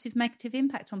have a massive negative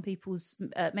impact on people's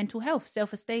mental health,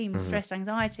 self-esteem, stress,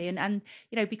 anxiety. And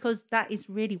because that is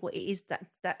really what it is,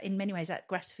 that in many ways, that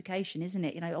gratification, isn't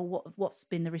it? Or what's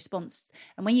been the response?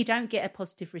 And when you don't get a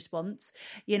positive response,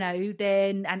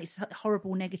 then, and it's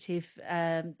horrible, negative,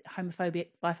 homophobic,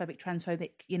 biphobic,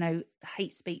 transphobic,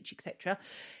 hate speech, etc.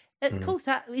 Of course,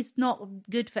 that is not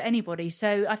good for anybody.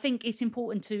 So I think it's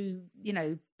important to,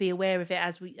 be aware of it,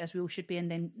 as we all should be, and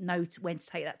then know when to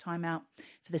take that time out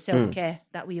for the self-care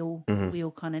that we all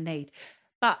kind of need.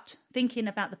 But thinking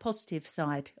about the positive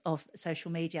side of social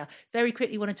media, very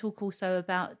quickly want to talk also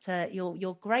about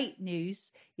your great news,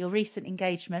 your recent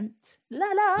engagement. La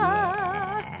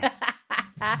la.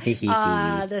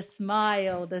 Yeah. The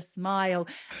smile.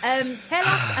 Tell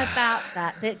us about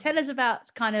that. Tell us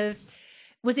about kind of,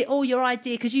 was it all your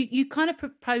idea? Because you kind of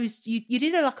proposed, you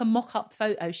did a mock-up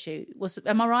photo shoot.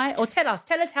 Am I right? Or tell us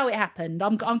how it happened.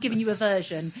 I'm giving you a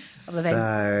version of events.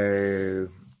 So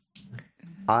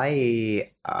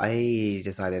I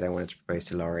decided I wanted to propose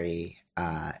to Laurie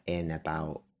in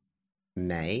about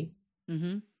May.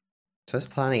 Mm-hmm. So I was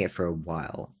planning it for a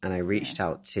while, and I reached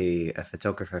out to a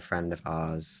photographer friend of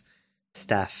ours,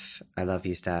 Steph. I love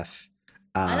you, Steph.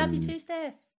 I love you too,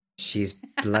 Steph. She's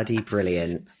bloody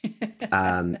brilliant.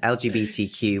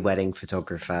 LGBTQ wedding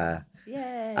photographer.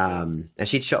 Yay. And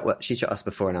she shot us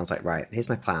before, and I was like, right, here's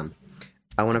my plan.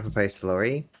 I want to propose to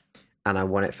Laurie, and I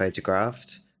want it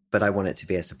photographed, but I want it to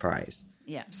be a surprise.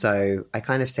 Yeah. So I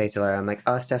kind of say to her, I'm like,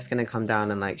 oh, Steph's going to come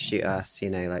down and shoot us,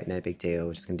 no big deal.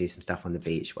 We're just going to do some stuff on the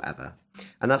beach, whatever.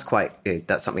 And that's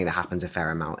that's something that happens a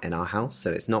fair amount in our house. So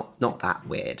it's not that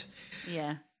weird.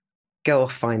 Yeah. Go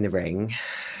off, find the ring.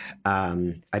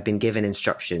 I'd been given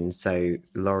instructions. So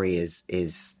Laurie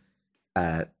is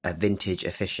a vintage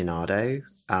aficionado.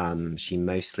 She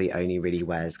mostly only really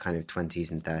wears kind of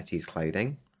 20s and 30s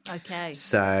clothing. Okay.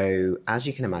 So as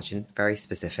you can imagine, very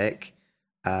specific.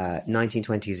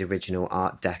 1920s original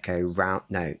Art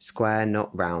Deco, square,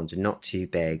 not round, not too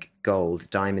big, gold,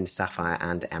 diamond, sapphire,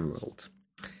 and emerald.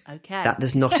 Okay. That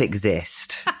does not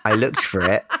exist. I looked for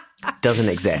it. Doesn't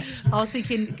exist. I was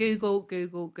thinking Google.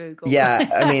 Yeah,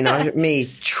 I mean, me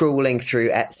trawling through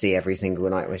Etsy every single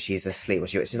night when she's asleep.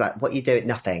 She's like, what are you doing?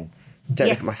 Nothing. Don't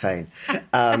look at my phone.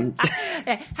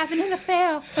 Having an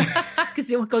affair.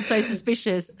 Because it got so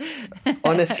suspicious.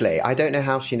 Honestly, I don't know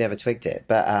how she never twigged it.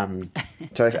 But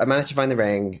so I managed to find the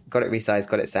ring, got it resized,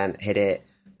 got it sent, hid it,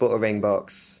 bought a ring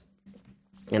box.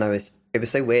 And it was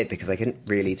so weird because I couldn't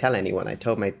really tell anyone. I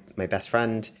told my best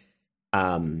friend,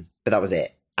 but that was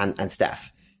it. And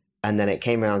Steph. And then it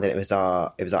came around and it was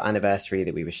our anniversary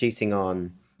that we were shooting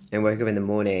on. And we woke up in the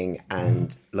morning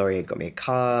and Laurie had got me a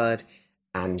card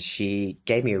and she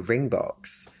gave me a ring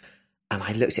box. And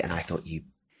I looked at it and I thought, you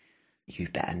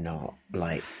better not.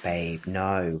 Babe,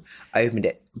 no. I opened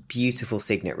it. Beautiful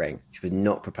signet ring. She was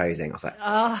not proposing. I was like,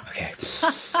 okay,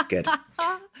 good.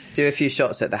 Do a few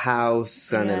shots at the house,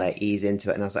 kind of ease into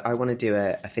it. And I was like, I want to do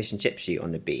a fish and chip shoot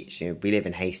on the beach. We live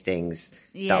in Hastings.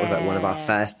 Yeah. That was one of our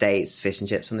first dates, fish and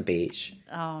chips on the beach.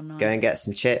 Oh, nice. Go and get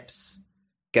some chips,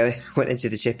 went into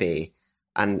the chippy,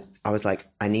 and I was like,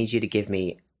 I need you to give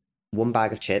me one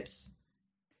bag of chips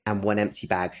and one empty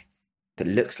bag that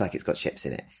looks like it's got chips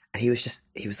in it. And he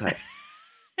was like,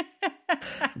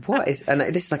 what is, and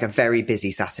this is like a very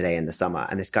busy Saturday in the summer,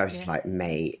 and this guy was just like,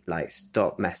 mate, like,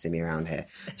 stop messing me around here.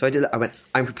 So I went,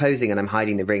 I'm proposing and I'm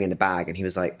hiding the ring in the bag, and he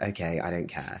was like, okay, I don't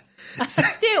care. So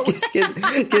Still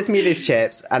gives me these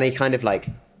chips, and he kind of like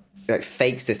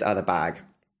fakes this other bag.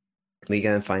 We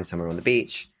go and find somewhere on the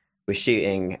beach, we're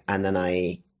shooting, and then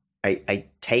I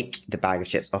take the bag of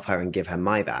chips off her and give her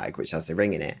my bag, which has the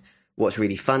ring in it. What's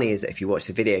really funny is that if you watch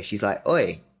the video, she's like,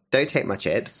 oi, don't take my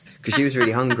chips, because she was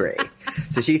really hungry.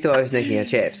 So she thought I was nicking her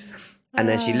chips. And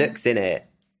then she looks in it,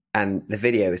 and the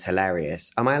video is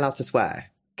hilarious. Am I allowed to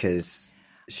swear? Because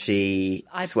she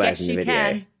swears in the video.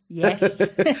 Can. Yes.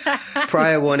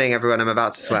 Prior warning, everyone, I'm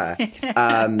about to swear.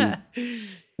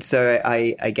 So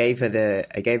I gave her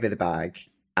the bag,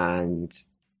 and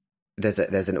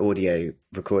there's an audio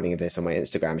recording of this on my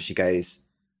Instagram. She goes,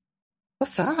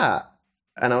 "What's that?"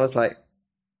 And I was like,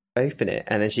 open it.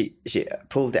 And then she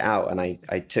pulled it out, and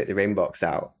I took the ring box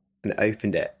out and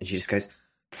opened it, and she just goes,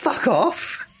 "Fuck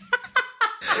off,"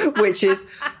 which is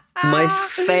my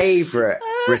favourite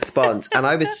response. And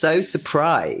I was so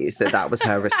surprised that was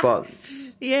her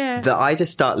response. Yeah. That I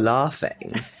just start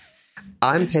laughing.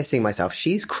 I'm pissing myself.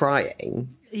 She's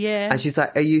crying. Yeah. And she's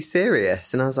like, "Are you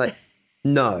serious?" And I was like,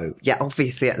 "No." Yeah,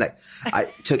 obviously. Like, I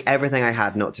took everything I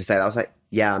had not to say that. I was like,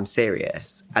 "Yeah, I'm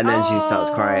serious." And then she starts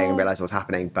crying and realizes what's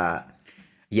happening. But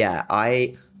yeah,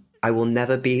 I will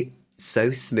never be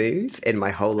so smooth in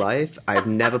my whole life. I've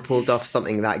never pulled off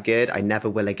something that good. I never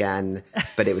will again,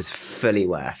 but it was fully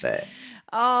worth it.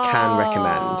 Can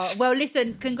recommend. Well,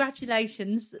 listen,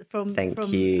 congratulations from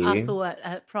you. us all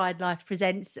at Pride Life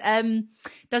Presents.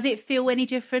 Does it feel any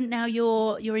different now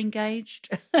you're engaged?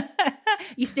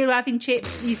 You still having chips?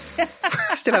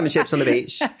 Still having chips on the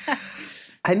beach.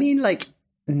 I mean, like,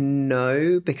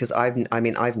 no, because I've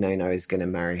known I was going to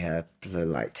marry her for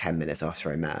like 10 minutes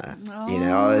after I met her. You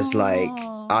know, I was like,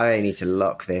 I need to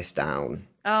lock this down.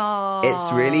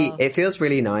 It feels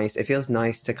really nice. It feels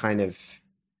nice to kind of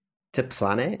to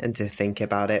plan it and to think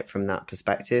about it from that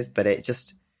perspective. But it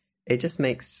just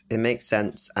makes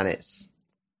sense, and it's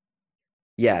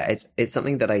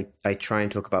something that I try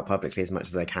and talk about publicly as much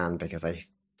as I can, because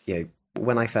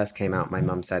when I first came out, my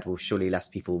mum said, "Well, surely less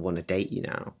people want to date you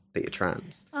now that you're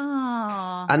trans."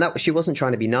 And that she wasn't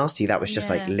trying to be nasty. That was just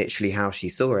like literally how she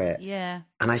saw it. Yeah.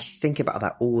 And I think about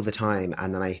that all the time.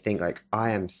 And then I think, like, I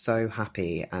am so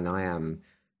happy and I am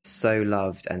so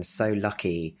loved and so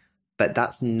lucky. But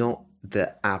that's not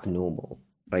the abnormal.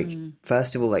 Like,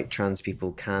 first of all, like, trans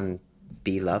people can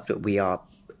be loved, but we are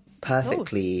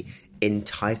perfectly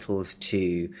entitled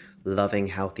to loving,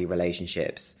 healthy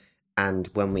relationships. And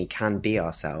when we can be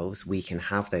ourselves, we can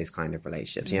have those kind of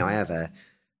relationships. You know, I have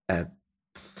a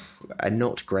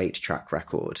not great track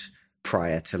record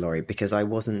prior to Laurie, because I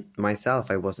wasn't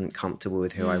myself. I wasn't comfortable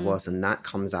with who I was, and that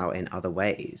comes out in other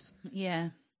ways. Yeah.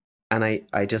 And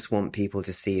I just want people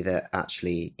to see that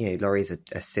actually, you know, Laurie's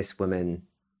a cis woman.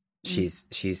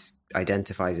 She's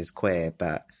identifies as queer,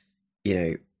 but, you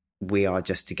know, we are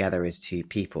just together as two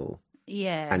people.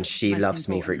 Yeah. And she loves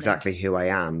me for exactly who I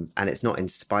am. And it's not in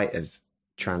spite of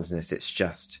transness. It's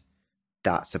just,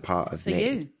 that's a part of me. For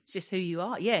you. It's just who you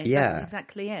are. Yeah. Yeah. That's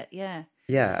exactly it. Yeah.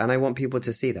 Yeah. And I want people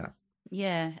to see that.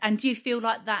 Yeah. And do you feel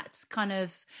like that's kind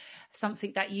of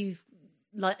something that you've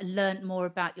like learned more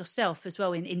about yourself as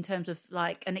well, in terms of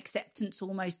like an acceptance,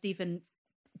 almost even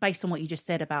based on what you just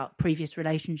said about previous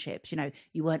relationships? You know,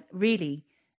 you weren't really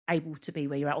able to be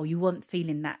where you're at, or you weren't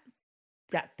feeling that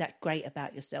great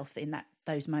about yourself in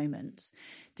those moments.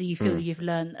 Do you feel you've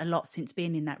learned a lot since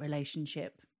being in that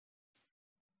relationship?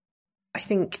 I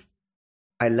think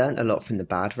I learned a lot from the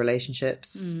bad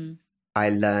relationships. I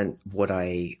learned what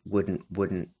I would and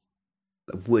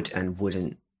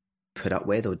wouldn't put up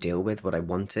with or deal with, what I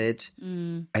wanted.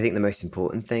 I think the most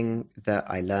important thing that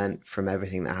I learned from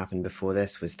everything that happened before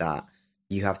this was that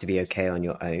you have to be okay on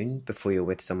your own before you're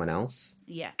with someone else.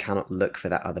 Yeah. Cannot look for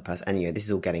that other person. And, you know, this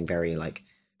is all getting very like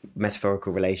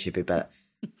metaphorical relationship, but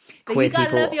queer you gotta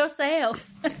people love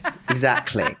yourself.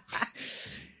 Exactly.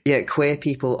 Yeah, queer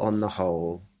people on the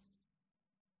whole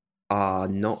are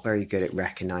not very good at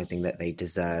recognizing that they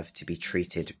deserve to be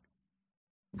treated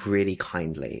really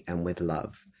kindly and with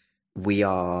love. We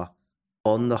are,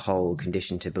 on the whole,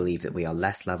 conditioned to believe that we are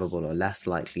less lovable or less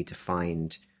likely to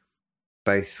find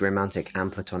both romantic and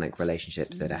platonic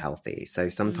relationships that are healthy. So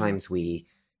sometimes we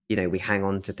hang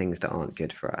on to things that aren't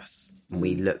good for us. And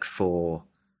we look for,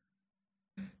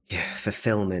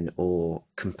 fulfillment or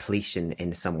completion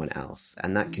in someone else.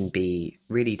 And that can be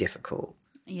really difficult.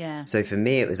 Yeah. So for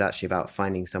me, it was actually about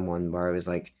finding someone where I was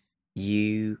like,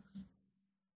 I'm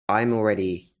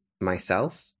already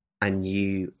myself, and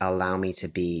you allow me to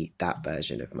be that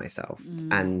version of myself.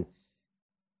 And,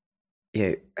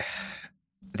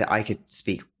 that I could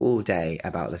speak all day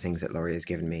about the things that Laurie has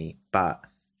given me, but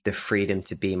the freedom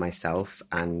to be myself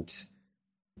and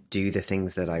do the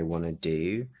things that I want to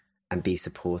do and be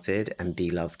supported and be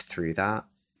loved through that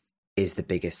is the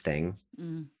biggest thing.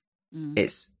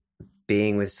 It's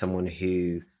being with someone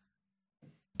who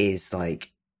is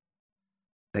like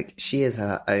she is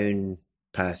her own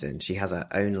person. She has her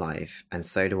own life, and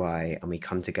so do I. And we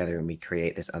come together and we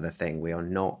create this other thing. We are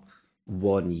not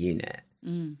one unit.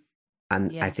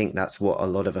 And I think that's what a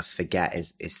lot of us forget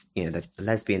is the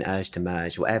lesbian urge to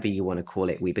merge, whatever you want to call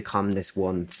it. We become this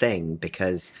one thing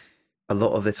because a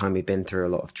lot of the time we've been through a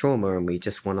lot of trauma, and we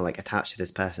just want to attach to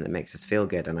this person that makes us feel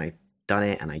good. And I've done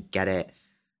it and I get it.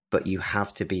 But you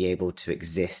have to be able to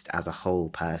exist as a whole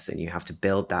person. You have to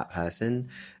build that person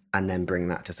and then bring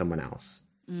that to someone else.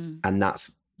 And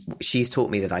she's taught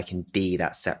me that I can be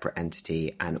that separate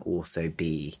entity and also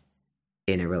be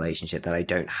in a relationship, that I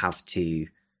don't have to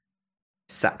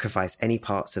sacrifice any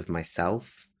parts of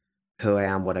myself, who I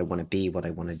am, what I want to be, what I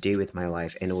want to do with my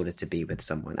life in order to be with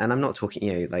someone. And I'm not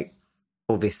talking,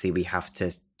 obviously we have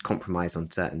to compromise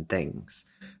on certain things,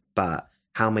 but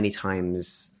how many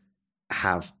times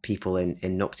have people in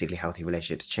not particularly healthy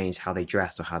relationships changed how they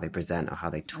dress or how they present or how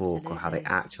they talk or how they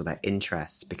act or their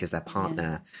interests because their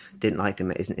partner didn't like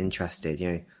them, isn't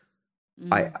interested?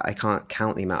 I can't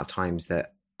count the amount of times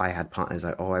that I had partners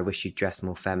like, oh, I wish you'd dress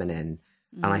more feminine.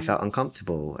 And I felt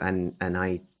uncomfortable, and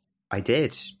I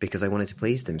did, because I wanted to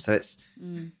please them. So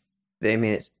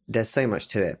there's so much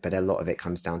to it, but a lot of it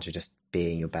comes down to just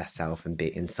being your best self and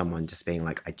being someone just being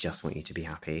like, I just want you to be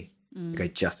happy. I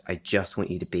just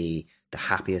want you to be the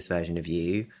happiest version of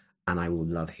you, and I will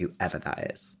love whoever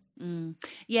that is.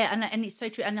 Yeah, and it's so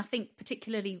true. And I think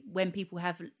particularly when people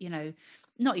have,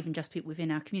 not even just people within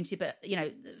our community, but,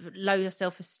 low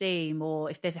self-esteem, or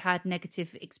if they've had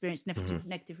negative experience,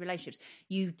 negative relationships,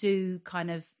 you do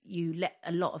you let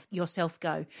a lot of yourself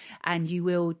go, and you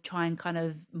will try and kind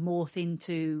of morph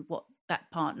into what that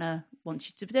partner wants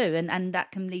you to do, and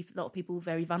that can leave a lot of people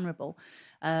very vulnerable,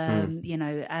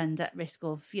 and at risk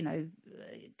of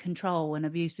control and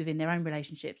abuse within their own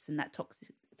relationships, and that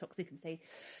toxicity.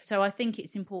 So I think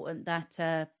it's important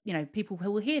that people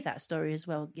who will hear that story as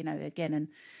well, again,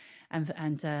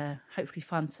 and hopefully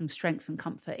find some strength and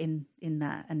comfort in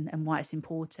that, and why it's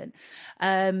important.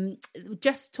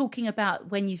 Just talking about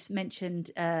when you've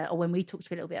mentioned, or when we talked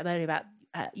a little bit earlier about,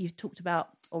 you've talked about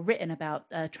or written about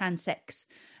trans sex,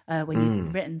 when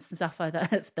you've written some stuff like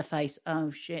that. The face, oh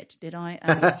shit, did I?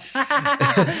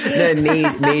 No,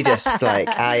 me just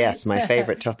yes, my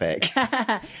favourite topic.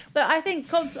 But I think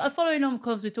following on,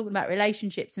 because we're talking about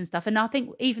relationships and stuff, and I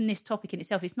think even this topic in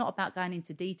itself, it's not about going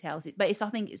into details, but I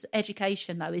think it's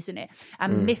education though, isn't it?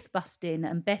 And myth busting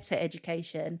and better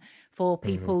education for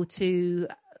people to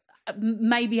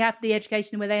maybe have the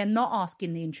education where they are not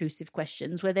asking the intrusive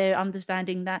questions, where they're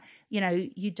understanding that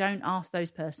you don't ask those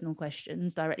personal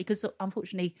questions directly, because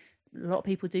unfortunately a lot of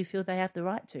people do feel they have the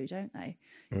right to, don't they?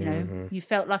 You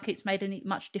felt like it's made any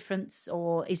much difference,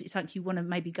 or is it something you want to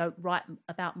maybe go write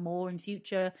about more in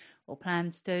future, or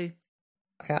plans to?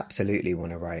 I absolutely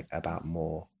want to write about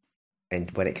more, and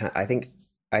when it can,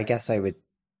 I guess I would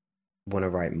want to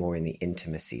write more in the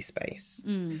intimacy space,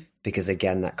 because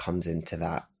again that comes into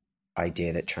that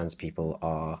idea that trans people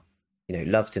are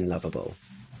loved and lovable,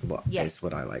 is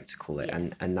what I like to call it.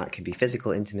 And that can be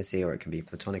physical intimacy, or it can be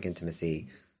platonic intimacy,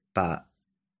 but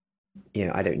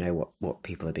I don't know what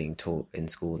people are being taught in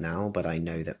school now, but I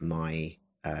know that my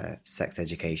sex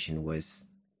education was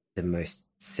the most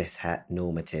cishet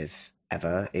normative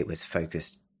ever. It was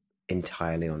focused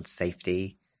entirely on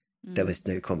safety. There was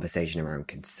no conversation around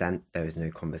consent. There was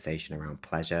no conversation around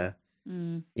pleasure.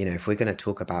 If we're going to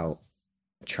talk about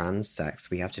trans sex,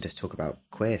 we have to just talk about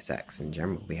queer sex in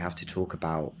general. We have to talk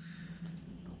about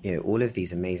all of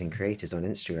these amazing creators on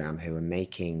Instagram who are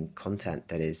making content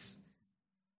that is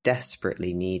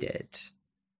desperately needed.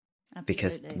 Absolutely.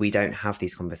 Because we don't have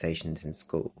these conversations in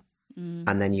school.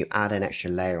 And then you add an extra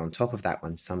layer on top of that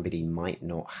when somebody might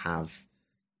not have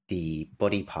the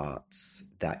body parts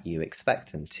that you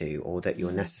expect them to, or that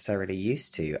you're necessarily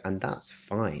used to, and that's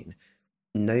fine.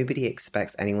 Nobody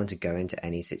expects anyone to go into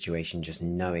any situation just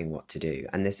knowing what to do.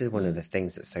 And this is one of the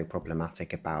things that's so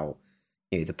problematic about,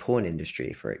 the porn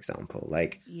industry, for example.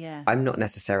 I'm not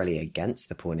necessarily against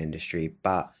the porn industry,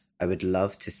 but I would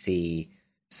love to see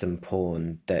some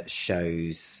porn that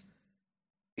shows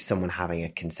someone having a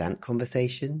consent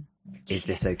conversation. Is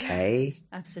this okay?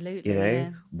 Absolutely. You know,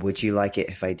 yeah. would you like it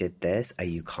if I did this? Are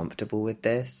you comfortable with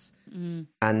this? Mm.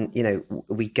 And, you know,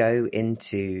 we go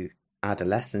into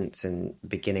adolescence and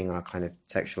beginning our kind of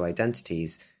sexual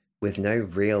identities with no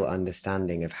real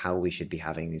understanding of how we should be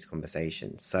having these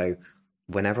conversations. So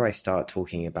whenever I start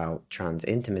talking about trans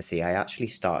intimacy, I actually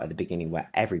start at the beginning where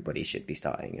everybody should be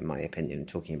starting, in my opinion. I'm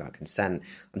talking about consent,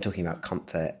 I'm talking about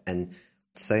comfort, and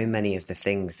so many of the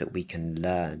things that we can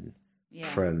learn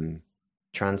from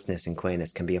transness and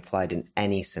queerness can be applied in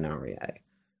any scenario.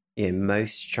 You know,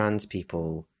 most trans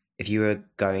people, if you were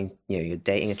going, you know, you're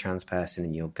dating a trans person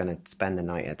and you're going to spend the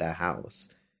night at their house,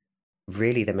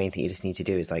 really the main thing you just need to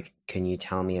do is like, can you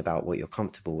tell me about what you're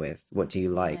comfortable with? What do you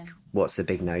like? What's the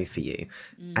big no for you?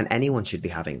 And anyone should be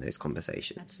having those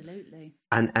conversations. Absolutely.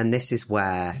 And this is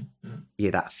where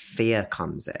that fear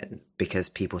comes in, because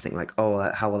people think like,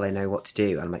 oh, how will I know what to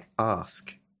do? And I'm like,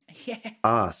 ask.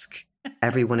 Ask.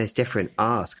 Everyone is different.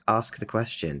 Ask the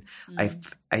question.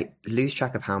 I lose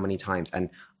track of how many times, and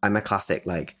I'm a classic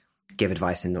like give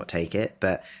advice and not take it,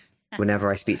 but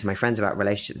whenever I speak to my friends about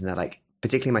relationships and they're like,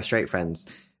 particularly my straight friends,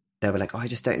 they were like, oh, I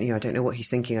just don't know. I don't know what he's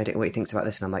thinking. I don't know what he thinks about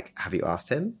this. And I'm like, have you asked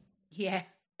him? Yeah.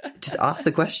 Just ask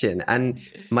the question. And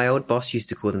my old boss used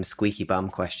to call them squeaky bum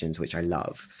questions, which I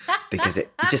love, because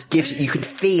it just gives you can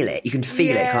feel it. You can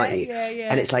feel it, can't you?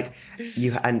 And it's like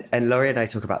you and Laurie and I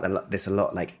talk about this a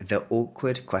lot, like the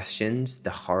awkward questions, the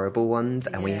horrible ones.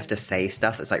 And when you have to say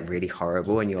stuff that's like really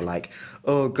horrible and you're like,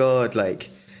 oh God,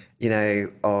 like, you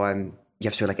know, you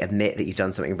have to like admit that you've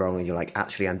done something wrong and you're like,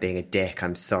 actually, I'm being a dick.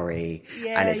 I'm sorry.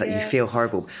 And it's like, you feel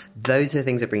horrible. Those are the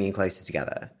things that bring you closer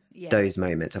together. Those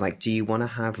moments. And like, do you want to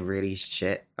have really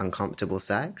shit, uncomfortable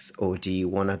sex? Or do you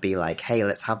want to be like, hey,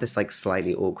 let's have this like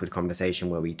slightly awkward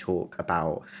conversation where we talk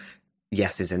about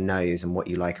yeses and nos and what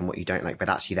you like and what you don't like, but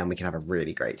actually then we can have a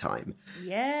really great time.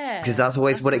 Because that's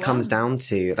always what it comes down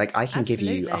to. Like, I can give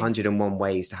you 101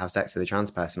 ways to have sex with a trans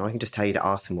person, or I can just tell you to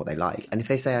ask them what they like. And if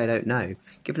they say I don't know,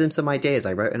 give them some ideas.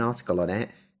 I wrote an article on it.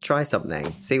 Try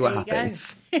something, see what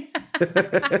happens.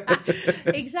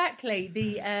 Exactly,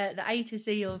 the A to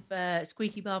Z of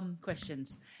squeaky bum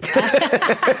questions.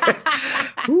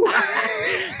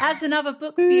 That's another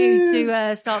book for you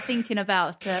to start thinking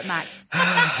about, Max.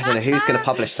 I don't know who's going to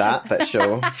publish that, but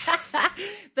sure.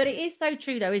 But it is so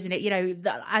true, though, isn't it? You know,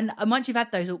 and once you've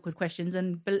had those awkward questions,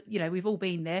 and you know, we've all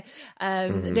been there.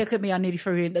 Look at me, I nearly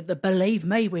threw in that. Believe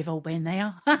me, we've all been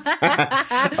there.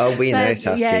 Oh, we know,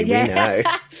 Saskia. We know.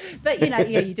 But you know,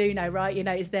 you do know, right? You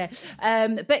know, it's there.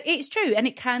 But it's true, and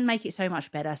it can make it so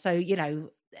much better. So you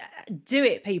know, do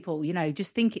it, people. You know,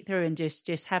 just think it through and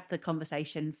just have the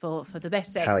conversation for the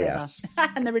best sex ever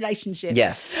and the relationship.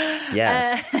 Yes.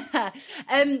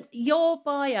 Your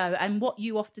bio and what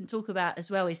you often talk about as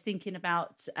well is thinking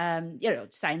about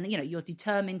saying you're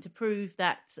determined to prove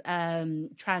that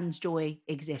trans joy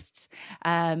exists.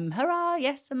 Hurrah!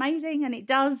 Yes, amazing, and it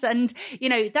does. And you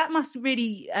know that must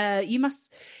really it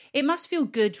must feel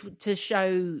good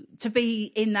to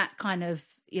be in that kind of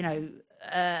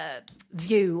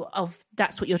view of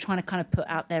that's what you're trying to kind of put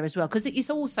out there as well, because it's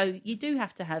also you do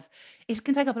have to have it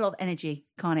can take up a lot of energy,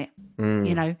 can't it?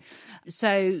 You know,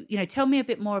 so tell me a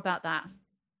bit more about that.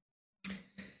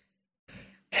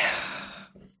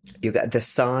 The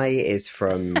sigh is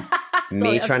from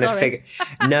me trying to figure.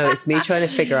 No, it's me trying to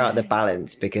figure out the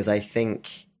balance, because I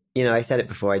think, I said it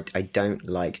before. I don't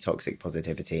like toxic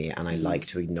positivity, and I like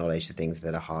to acknowledge the things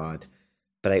that are hard.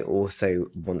 But I also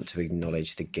want to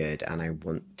acknowledge the good, and I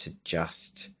want to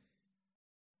just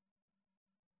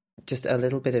a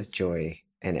little bit of joy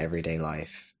in everyday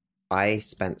life. I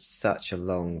spent such a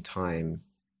long time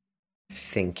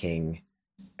thinking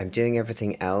I'm doing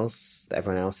everything else that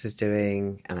everyone else is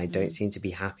doing, and I don't seem to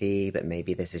be happy, but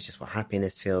maybe this is just what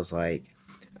happiness feels like.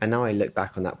 And now I look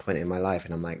back on that point in my life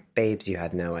and I'm like, babes, you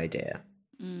had no idea.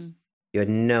 You had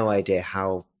no idea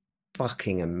how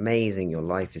fucking amazing your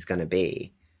life is going to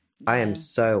be. I am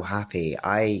so happy.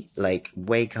 I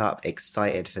wake up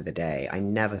excited for the day. I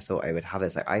never thought I would have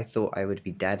this. I thought I would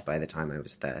be dead by the time I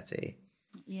was 30.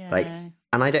 And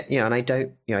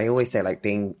I always say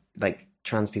being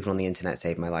trans people on the internet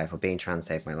saved my life, or being trans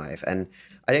saved my life. And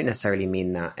I don't necessarily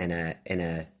mean that in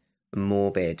a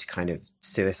morbid kind of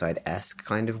suicide-esque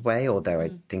kind of way, although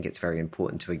I think it's very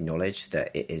important to acknowledge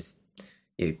that it is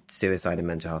suicide and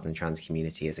mental health in the trans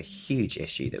community is a huge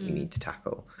issue that we need to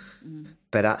tackle.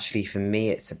 But actually for me,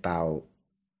 it's about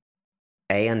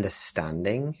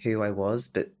understanding who I was,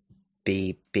 but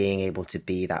being able to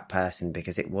be that person,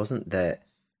 because it wasn't that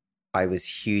I was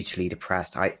hugely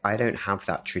depressed. I don't have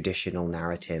that traditional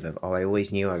narrative of, oh, I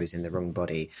always knew I was in the wrong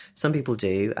body. Some people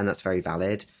do, and that's very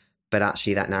valid. But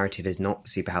actually, that narrative is not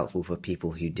super helpful for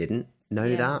people who didn't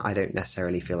know that. I don't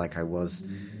necessarily feel like I was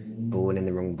born in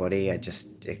the wrong body. I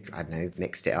don't know,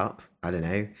 mixed it up. I don't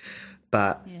know.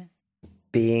 But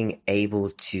being able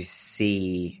to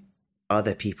see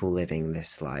other people living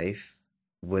this life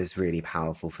was really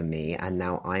powerful for me. And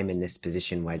now I'm in this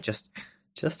position where just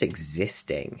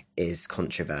existing is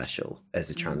controversial as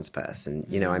a trans person.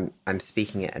 You know, I'm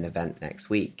speaking at an event next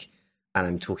week, and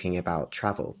I'm talking about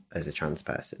travel as a trans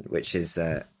person, which is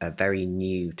a very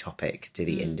new topic to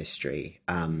the industry.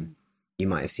 You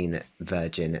might have seen that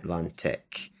Virgin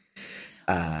Atlantic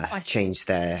changed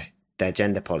their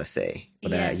gender policy or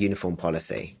their uniform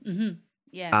policy,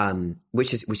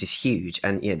 which is huge.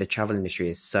 And you know, the travel industry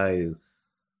is so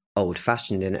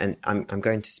old-fashioned, and I'm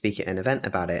going to speak at an event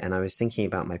about it. And I was thinking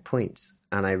about my points,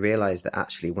 and I realized that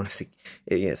actually one of the,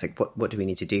 you know, it's like, what do we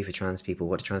need to do for trans people?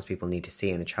 What do trans people need to see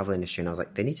in the travel industry? And I was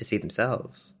like, they need to see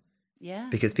themselves. Yeah.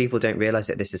 Because people don't realize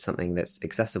that this is something that's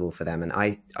accessible for them. And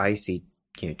I see,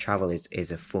 you know, travel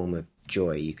is a form of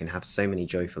joy. You can have so many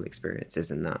joyful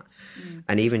experiences in that.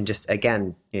 And even just,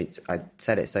 again, I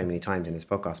said it so many times in this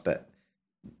podcast, but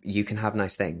you can have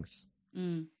nice things.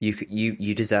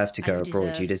 You deserve to go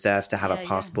abroad. You deserve to have a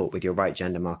passport with your right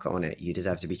gender marker on it. You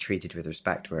deserve to be treated with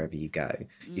respect wherever you go.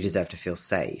 You deserve to feel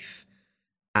safe.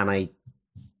 And I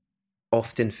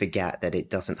often forget that it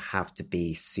doesn't have to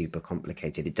be super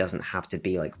complicated. It doesn't have to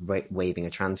be like waving a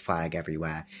trans flag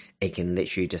everywhere. It can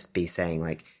literally just be saying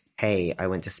like, hey, I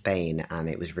went to Spain and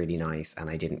it was really nice and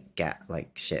I didn't get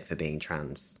like shit for being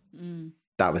trans.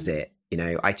 That was it. You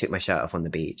know, I took my shirt off on the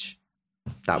beach.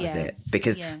 That was it,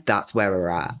 because that's where we're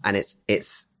at. And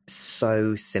it's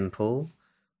so simple,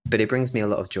 but it brings me a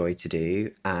lot of joy to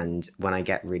do. And when I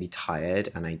get really tired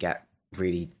and I get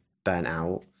really burnt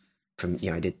out from, you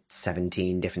know, I did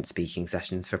 17 different speaking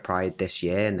sessions for Pride this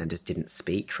year and then just didn't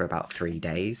speak for about 3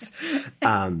 days.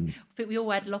 I think we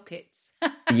all had lockets.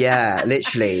 Yeah,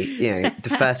 literally, you know, the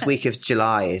first week of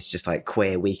July is just like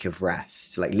queer week of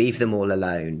rest. Like, leave them all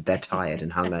alone. They're tired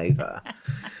and hungover.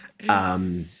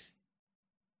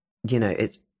 You know,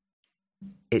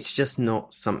 it's just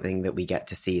not something that we get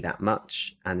to see that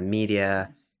much, and the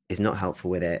media is not helpful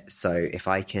with it. So if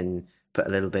I can put a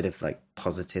little bit of like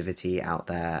positivity out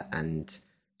there and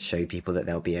show people that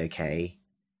they'll be okay,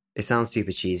 it sounds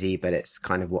super cheesy, but it's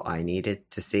kind of what I needed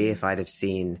to see. If I'd have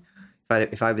seen,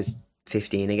 if I was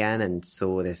 15 again and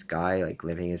saw this guy like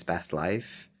living his best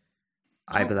life,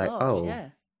 I'd be like,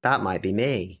 that might be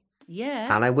me.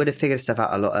 Yeah. And I would have figured stuff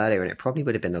out a lot earlier, and it probably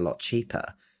would have been a lot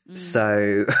cheaper.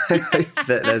 So I hope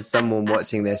that there's someone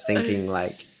watching this thinking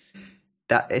like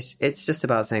that. It's just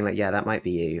about saying like, yeah, that might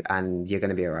be you, and you're going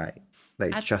to be all right.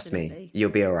 Like, trust me, you'll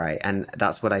be all right. And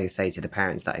that's what I say to the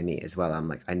parents that I meet as well. I'm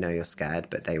like, I know you're scared,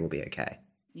 but they will be okay.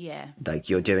 Yeah. Like,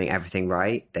 you're doing everything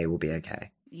right. They will be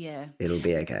okay. Yeah. It'll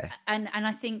be okay. And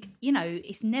I think, you know,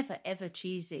 it's never, ever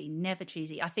cheesy. Never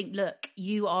cheesy. I think, look,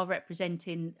 you are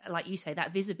representing, like you say,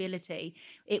 that visibility.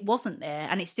 It wasn't there,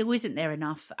 and it still isn't there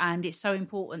enough. And it's so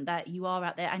important that you are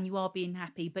out there and you are being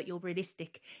happy, but you're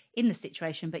realistic in the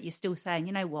situation. But you're still saying,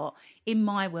 you know what, in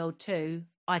my world too,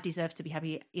 I deserve to be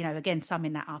happy. You know, again,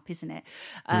 summing that up, isn't it?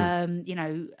 You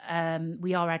know,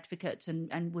 we are advocates,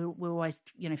 and we're always,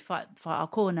 you know, fight our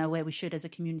corner where we should as a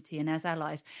community and as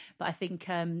allies. But I think,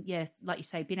 like you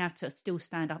say, being able to still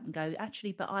stand up and go,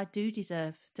 actually, but I do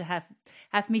deserve to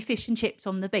have me fish and chips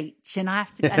on the beach, and I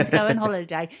have to go on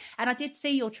holiday. And I did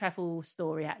see your travel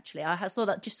story, actually. I saw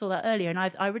that earlier, and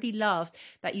I really loved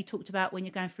that you talked about when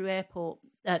you're going through the airport,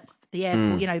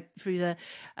 you know, through the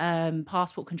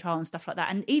passport control and stuff like that.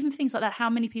 And even things like that, how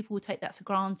many people will take that for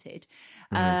granted?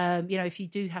 You know, if you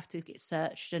do have to get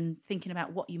searched, and thinking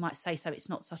about what you might say so it's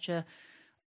not such a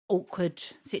awkward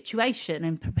situation,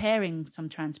 and preparing some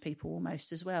trans people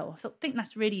almost as well. I think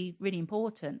that's really, really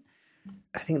important.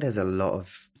 I think there's a lot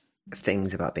of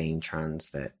things about being trans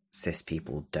that cis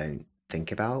people don't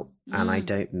think about. And I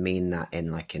don't mean that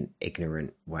in like an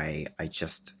ignorant way. I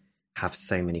just have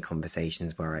so many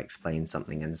conversations where I explain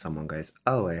something and someone goes,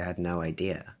 oh, I had no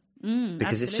idea.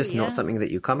 Because it's just not something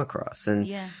that you come across. And,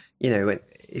 you know,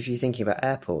 if you're thinking about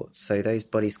airports, so those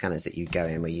body scanners that you go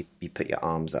in where you put your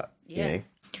arms up, you know,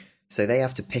 so they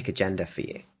have to pick a gender for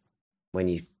you.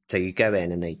 So you go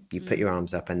in and you put your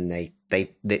arms up, and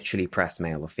they literally press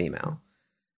male or female.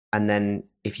 And then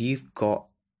if you've got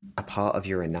a part of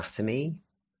your anatomy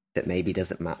that maybe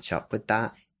doesn't match up with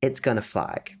that, it's going to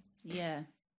flag. Yeah.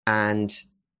 And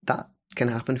that can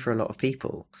happen for a lot of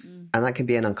people. And that can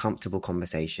be an uncomfortable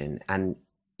conversation. And,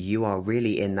 you are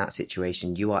really in that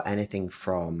situation. You are anything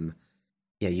from,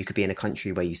 you could be in a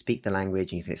country where you speak the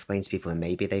language and you can explain to people, and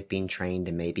maybe they've been trained,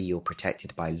 and maybe you're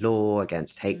protected by law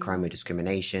against hate crime or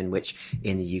discrimination, which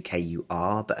in the UK you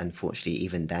are, but unfortunately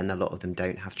even then a lot of them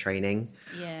don't have training.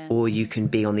 Yeah. Or you can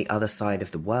be on the other side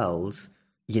of the world.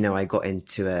 I got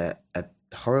into a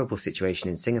horrible situation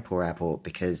in Singapore airport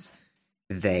because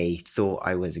they thought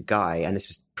I was a guy, and this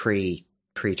was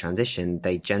pre-transition.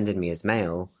 They gendered me as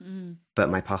male, but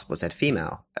my passport said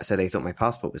female, so they thought my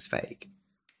passport was fake.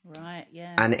 Right,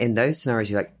 yeah. And in those scenarios,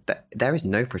 you're like, there is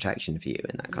no protection for you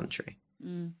in that country.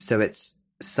 So it's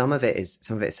some of it is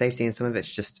safety, and some of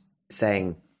it's just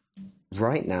saying,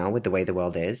 right now, with the way the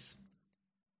world is,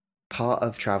 part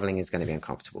of traveling is going to be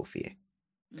uncomfortable for you.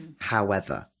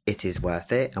 However, it is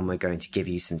worth it, and we're going to give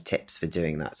you some tips for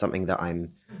doing that. Something that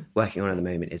I'm working on at the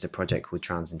moment is a project called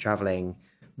Trans and Traveling,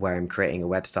 where I'm creating a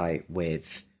website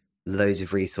with loads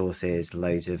of resources,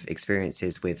 loads of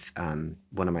experiences with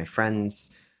one of my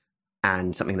friends.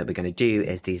 And something that we're going to do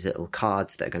is these little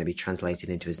cards that are going to be translated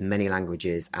into as many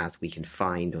languages as we can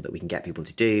find, or that we can get people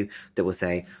to do, that will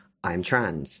say, I'm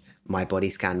trans. My body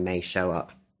scan may show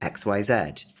up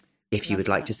XYZ. If you would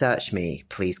like to search me,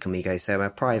 please can we go somewhere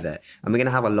private? And we're going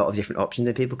to have a lot of different options,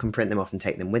 and people can print them off and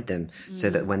take them with them, so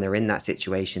that when they're in that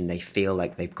situation, they feel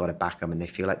like they've got a backup and they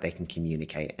feel like they can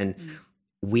communicate. And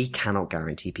we cannot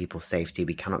guarantee people's safety.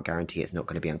 We cannot guarantee it's not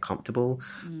going to be uncomfortable,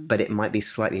 but it might be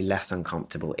slightly less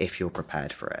uncomfortable if you're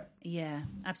prepared for it. Yeah,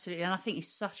 absolutely. And I think it's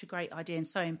such a great idea and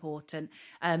so important.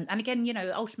 And again,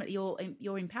 ultimately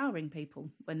you're empowering people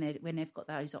when they've got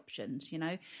those options,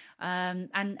 and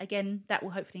again, that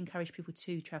will hopefully encourage people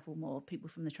to travel more, people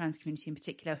from the trans community in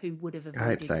particular, who would have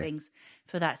avoided things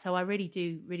for that. So I really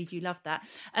do love that.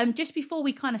 Just before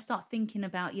we kind of start thinking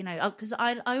about, because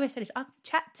I always say this, I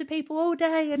chat to people all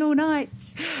day and all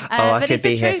night. I could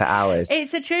be here for hours.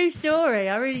 It's a true story.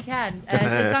 I really can.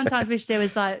 So sometimes wish there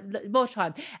was more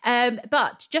time.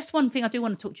 But just one thing I do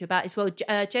want to talk to you about as well,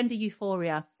 gender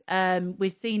euphoria.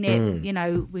 We've seen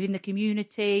it, within the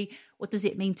community. What does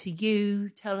it mean to you?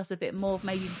 Tell us a bit more,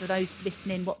 maybe for those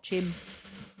listening, watching,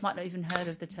 might not even heard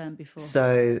of the term before.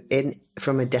 So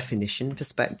from a definition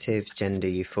perspective, gender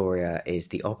euphoria is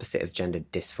the opposite of gender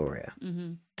dysphoria.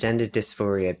 Gender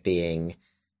dysphoria being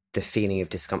the feeling of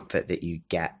discomfort that you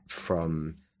get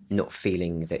from not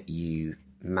feeling that you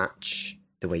match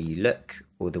the way you look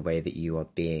or the way that you are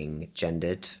being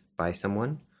gendered by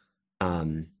someone.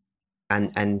 And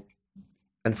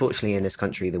unfortunately in this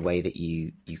country, the way that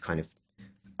you kind of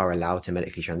are allowed to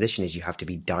medically transition is you have to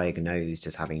be diagnosed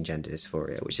as having gender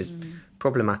dysphoria, which is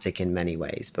problematic in many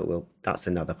ways, but that's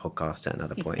another podcast at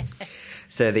another point.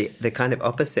 So the kind of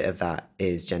opposite of that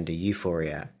is gender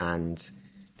euphoria. And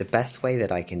the best way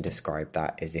that I can describe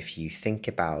that is if you think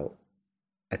about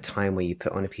a time where you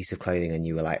put on a piece of clothing and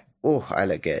you were like, oh, I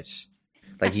look good.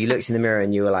 Like you looked in the mirror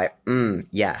and you were like,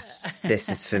 yes, this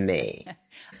is for me.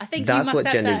 I think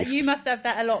you must have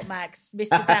that a lot, Max.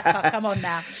 Mr. Backup, come on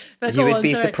now. But you would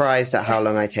be surprised at how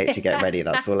long I take to get ready.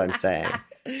 That's all I'm saying.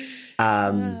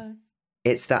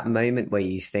 It's that moment where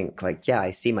you think like, yeah,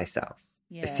 I see myself.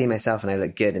 Yeah. I see myself and I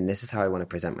look good, and this is how I want to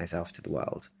present myself to the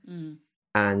world.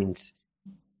 And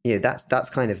that's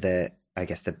kind of the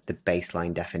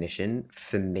baseline definition.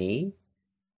 For me,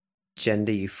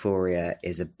 gender euphoria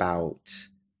is about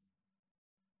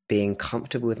being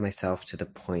comfortable with myself to the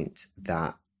point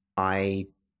that I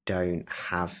don't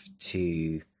have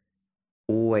to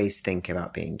always think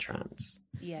about being trans.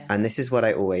 Yeah. And this is what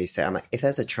I always say. I'm like, if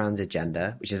there's a trans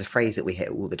agenda, which is a phrase that we hit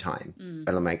all the time, and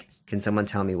I'm like, can someone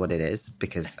tell me what it is?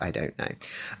 Because I don't know.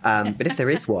 But if there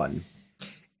is one,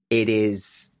 it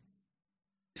is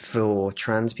for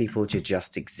trans people to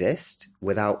just exist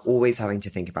without always having to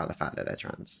think about the fact that they're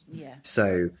trans. Yeah.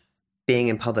 So being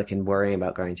in public and worrying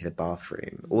about going to the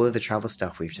bathroom, all of the travel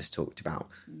stuff we've just talked about,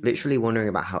 literally wondering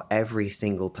about how every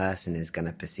single person is going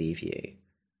to perceive you.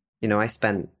 I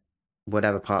spent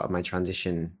whatever part of my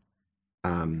transition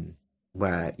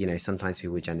where, sometimes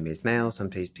people would gender me as male, some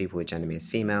people would gender me as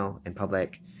female in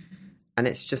public. And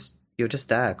it's just, you're just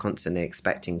there constantly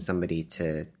expecting somebody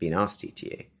to be nasty to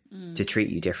you, to treat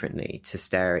you differently, to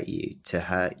stare at you, to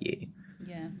hurt you.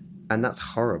 Yeah. And that's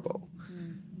horrible.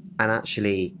 And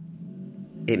actually,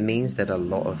 it means that a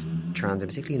lot of trans, and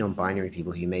particularly non-binary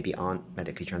people who maybe aren't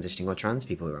medically transitioning, or trans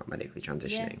people who aren't medically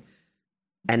transitioning,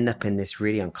 end up in this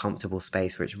really uncomfortable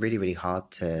space where it's really, really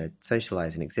hard to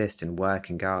socialize and exist and work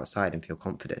and go outside and feel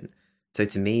confident. So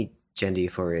to me, gender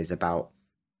euphoria is about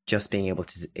just being able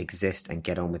to exist and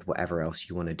get on with whatever else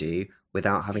you want to do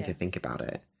without having to think about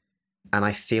it. And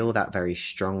I feel that very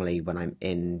strongly when I'm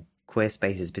in queer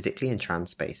spaces, particularly in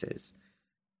trans spaces.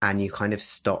 and you kind of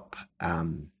stop.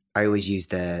 I always use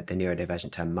the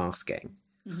neurodivergent term masking.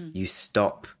 You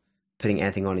stop putting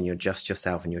anything on, and you're just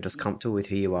yourself, and you're just comfortable with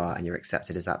who you are, and you're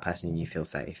accepted as that person, and you feel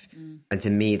safe. And to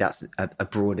me, that's a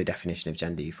broader definition of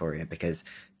gender euphoria, because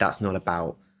that's not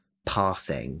about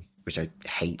passing, which I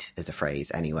hate as a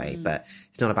phrase anyway, but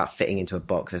it's not about fitting into a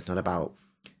box. It's not about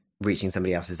reaching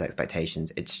somebody else's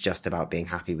expectations. It's just about being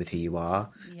happy with who you are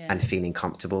and feeling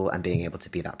comfortable and being able to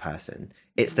be that person.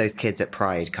 It's those kids at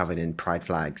Pride covered in pride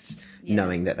flags,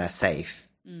 knowing that they're safe.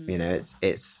 You know,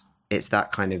 it's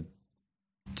that kind of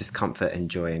just comfort and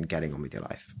joy and getting on with your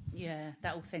life. Yeah,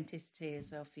 that authenticity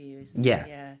as well for you, isn't it?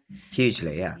 Yeah,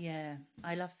 hugely. Yeah,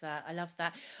 I love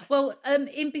that. Well,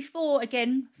 in before,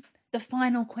 again, the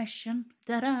final question.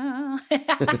 Ta-da!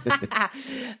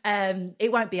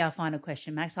 It won't be our final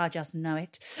question, Max. I just know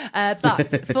it.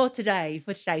 But for today,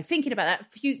 thinking about that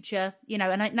future, you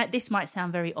know, and this might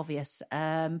sound very obvious,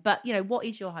 but, you know, what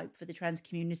is your hope for the trans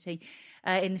community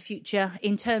in the future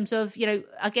in terms of, you know,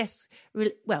 I guess,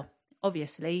 well,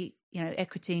 obviously, you know,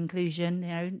 equity, inclusion, you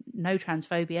know, no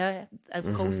transphobia,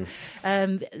 of course.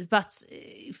 But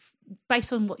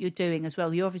based on what you're doing as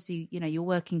well, you're obviously, you know, you're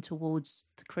working towards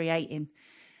creating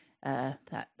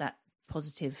that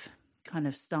positive kind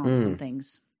of stance on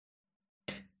things.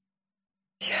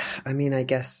 Yeah, I mean, I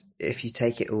guess if you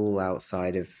take it all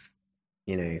outside of,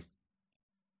 you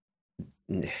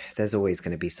know, there's always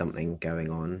going to be something going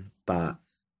on, but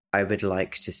I would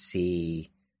like to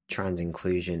see trans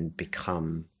inclusion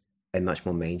become a much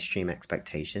more mainstream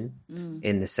expectation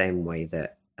in the same way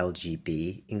that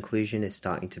LGB inclusion is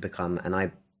starting to become. And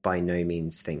I by no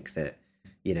means think that,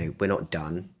 you know, we're not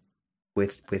done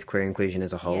with queer inclusion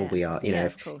as a whole. We are, you know,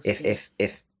 if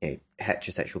you know,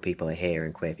 heterosexual people are here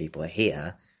and queer people are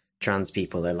here, trans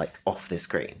people are like off the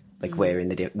screen, like we're in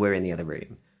the other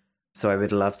room. So I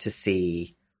would love to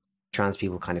see trans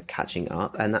people kind of catching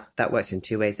up, and that works in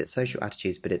two ways. It's social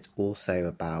attitudes, but it's also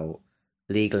about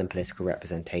legal and political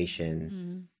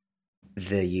representation.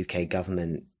 The UK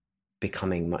government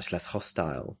becoming much less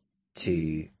hostile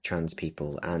to trans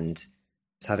people. And I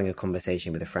was having a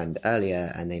conversation with a friend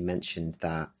earlier, and they mentioned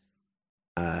that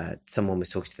someone was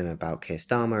talking to them about Keir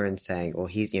Starmer and saying, or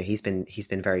he's been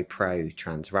very pro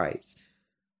trans rights.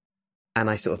 And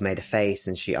I sort of made a face,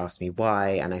 and she asked me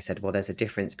why. And I said, well, there's a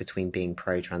difference between being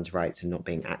pro-trans rights and not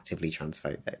being actively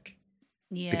transphobic.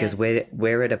 Yes. Because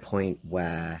we're at a point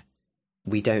where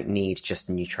we don't need just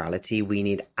neutrality. We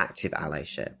need active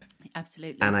allyship.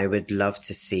 Absolutely. And I would love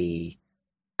to see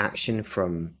action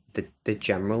from the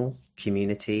general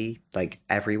community, like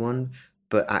everyone,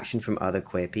 but action from other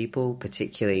queer people,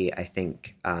 particularly, I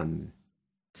think,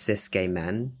 cis gay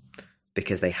men,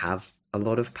 because they have a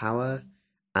lot of power.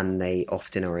 And they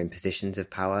often are in positions of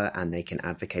power, and they can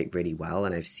advocate really well.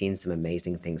 And I've seen some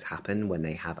amazing things happen when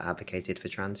they have advocated for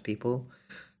trans people.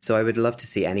 So I would love to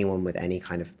see anyone with any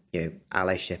kind of, you know,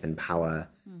 allyship and power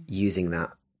using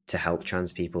that to help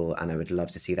trans people. And I would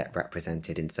love to see that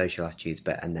represented in social attitudes,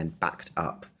 and then backed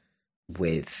up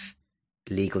with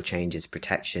legal changes,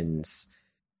 protections,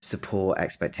 support,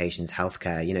 expectations,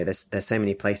 healthcare. You know, there's so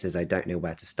many places I don't know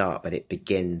where to start, but it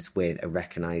begins with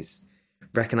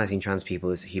recognizing trans people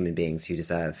as human beings who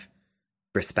deserve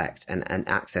respect and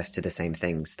access to the same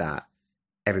things that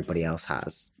everybody else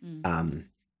has.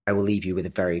 I will leave you with a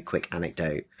very quick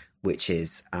anecdote, which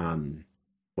is when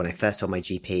I first told my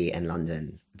GP in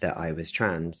London that I was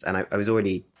trans, and I was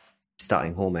already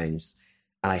starting hormones,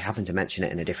 and I happened to mention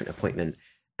it in a different appointment,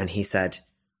 and he said,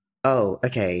 oh,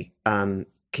 okay, can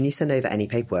you send over any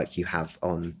paperwork you have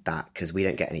on that, because we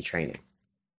don't get any training.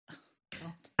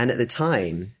 And at the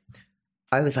time,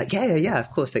 I was like, yeah, of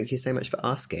course. Thank you so much for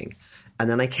asking. And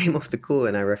then I came off the call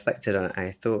and I reflected on it.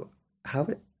 I thought, how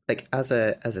would, like, as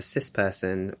a cis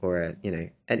person or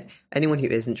anyone who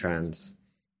isn't trans,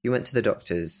 you went to the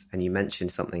doctors and you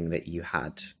mentioned something that you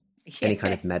had, any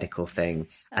kind of medical thing,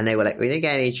 and they were like, we didn't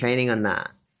get any training on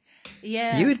that.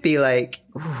 Yeah. You would be like,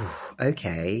 oh,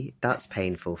 okay, that's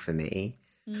painful for me.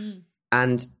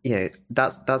 And, you know,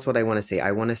 that's what I want to see.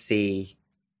 I want to see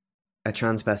a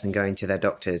trans person going to their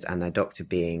doctors and their doctor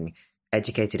being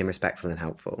educated and respectful and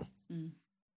helpful.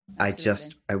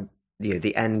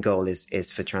 The end goal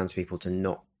is for trans people to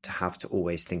not to have to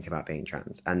always think about being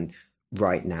trans. And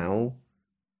right now,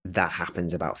 that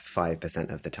happens about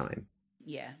 5% of the time.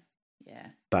 Yeah.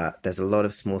 But there's a lot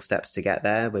of small steps to get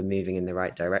there. We're moving in the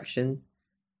right direction.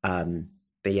 But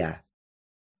yeah,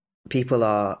 people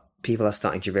are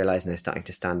starting to realize, and they're starting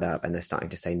to stand up, and they're starting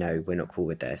to say, no, we're not cool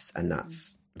with this. And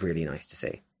that's really nice to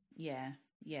see. Yeah,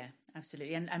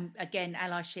 absolutely. And again,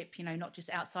 allyship, you know, not just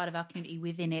outside of our community,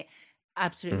 within it,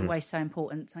 absolutely always so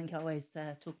important. Something I always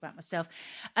talk about myself.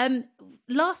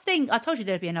 Last thing, I told you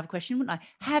there'd be another question, wouldn't I?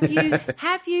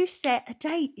 Have you set a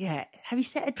date yet? Have you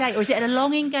set a date, or is it a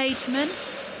long engagement?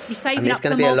 You're saving it's up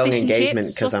going for to be more a long fish and engagement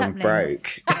chips? because What's I'm happening?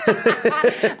 broke.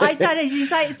 I don't know. You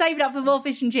saving up for more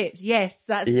fish and chips? Yes,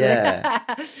 that's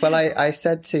Well, I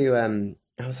said to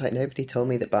I was like, nobody told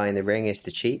me that buying the ring is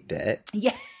the cheap bit.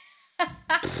 Yeah.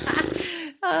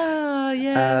 Oh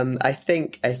yeah. I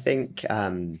think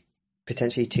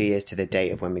potentially 2 years to the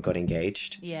date of when we got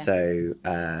engaged. Yeah. So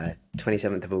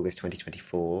 27th of August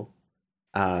 2024.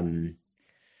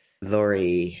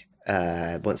 Laurie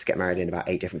wants to get married in about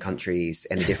 8 different countries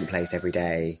in a different place every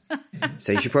day.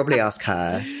 So you should probably ask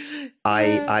her.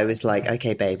 I was like,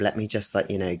 okay, babe, let me just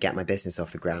get my business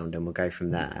off the ground and we'll go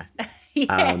from there.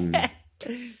 Yeah.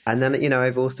 And then,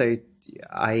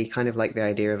 I kind of like the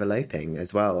idea of eloping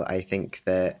as well. I think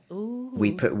that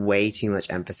we put way too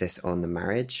much emphasis on the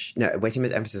marriage. No, way too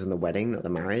much emphasis on the wedding, not the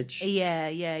marriage. Yeah.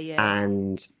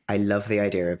 And I love the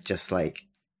idea of just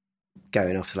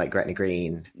going off to Gretna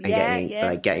Green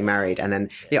and getting married. And then,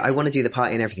 I want to do the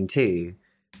party and everything too,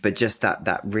 but just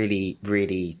that really,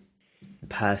 really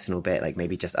personal bit,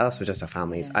 maybe just us or just our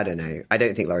families. I don't know. I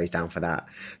don't think Laurie's down for that,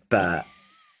 but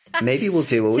maybe we'll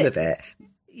do all of it.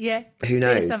 Yeah. Who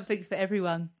knows? There's something for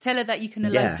everyone. Tell her that you can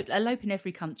elope in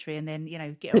every country and then,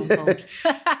 get her on board.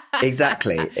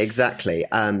 Exactly.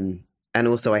 And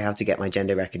also I have to get my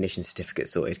gender recognition certificate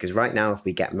sorted because right now if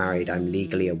we get married, I'm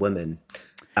legally a woman,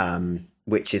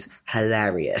 which is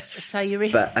hilarious, so you're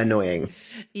but annoying.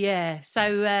 Yeah.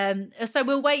 So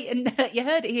we'll wait and you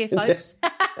heard it here, folks.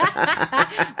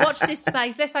 Watch this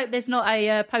space. Let's hope there's not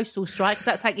a postal strike because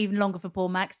that'll take even longer for poor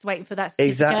Max waiting for that certificate.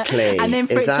 Exactly. And then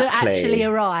for it to actually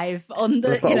arrive on the...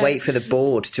 We've got to wait for the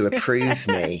board to approve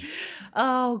me.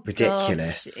 Oh,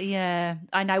 ridiculous. Gosh. Yeah,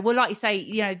 I know. Well, like you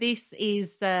say, this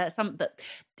is something that,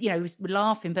 we're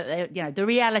laughing, but, the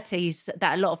realities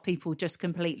that a lot of people just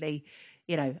completely...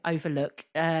 overlook.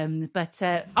 But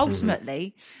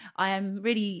ultimately, I am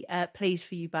really pleased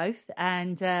for you both.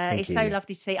 And it's so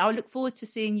lovely to see. I look forward to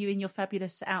seeing you in your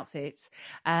fabulous outfits,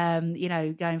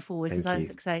 going forward. Because I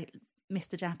say,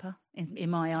 Mr. Dapper in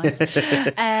my eyes.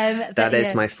 That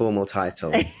is my formal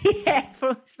title. Yeah,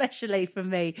 especially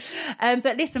from me.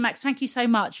 But listen, Max, thank you so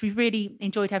much. We've really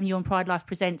enjoyed having you on Pride Life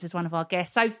Presents as one of our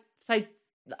guests. So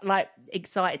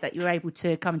excited that you were able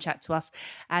to come and chat to us,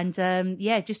 and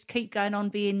just keep going on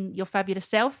being your fabulous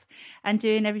self and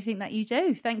doing everything that you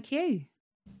do. Thank you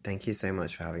so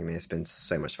much for having me. It's been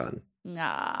so much fun.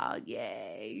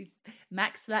 Yay.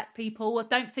 Max Slack people, well,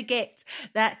 don't forget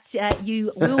that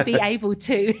you will be able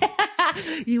to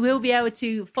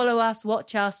follow us,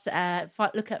 watch us,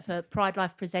 look at for Pride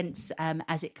Life Presents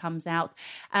as it comes out,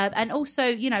 and also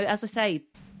as I say,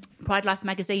 Pride Life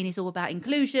magazine is all about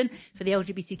inclusion for the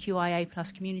LGBTQIA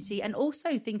plus community, and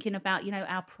also thinking about,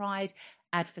 our Pride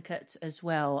advocates as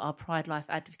well, our Pride Life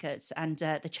advocates, and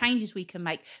the changes we can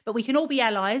make. But we can all be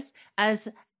allies, as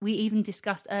we even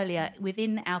discussed earlier,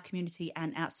 within our community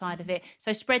and outside of it.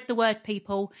 So spread the word,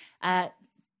 people.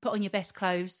 Put on your best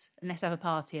clothes and let's have a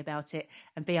party about it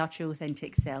and be our true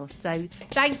authentic selves. So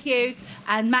thank you.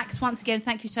 And Max, once again,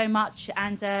 thank you so much,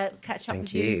 and catch up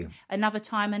with you another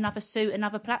time, another suit,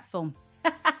 another platform.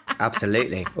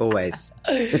 Absolutely. Always.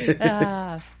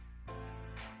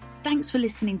 Thanks for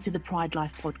listening to the Pride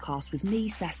Life podcast with me,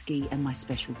 Saskia, and my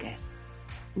special guest.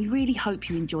 We really hope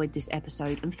you enjoyed this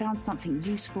episode and found something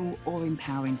useful or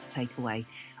empowering to take away,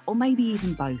 or maybe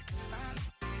even both.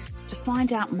 To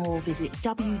find out more, visit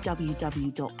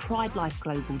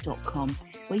www.pridelifeglobal.com,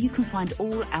 where you can find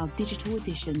all our digital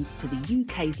additions to the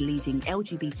UK's leading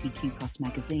LGBTQ+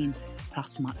 magazine,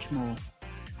 plus much more.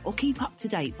 Or keep up to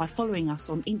date by following us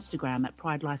on Instagram at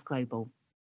Pride Life Global.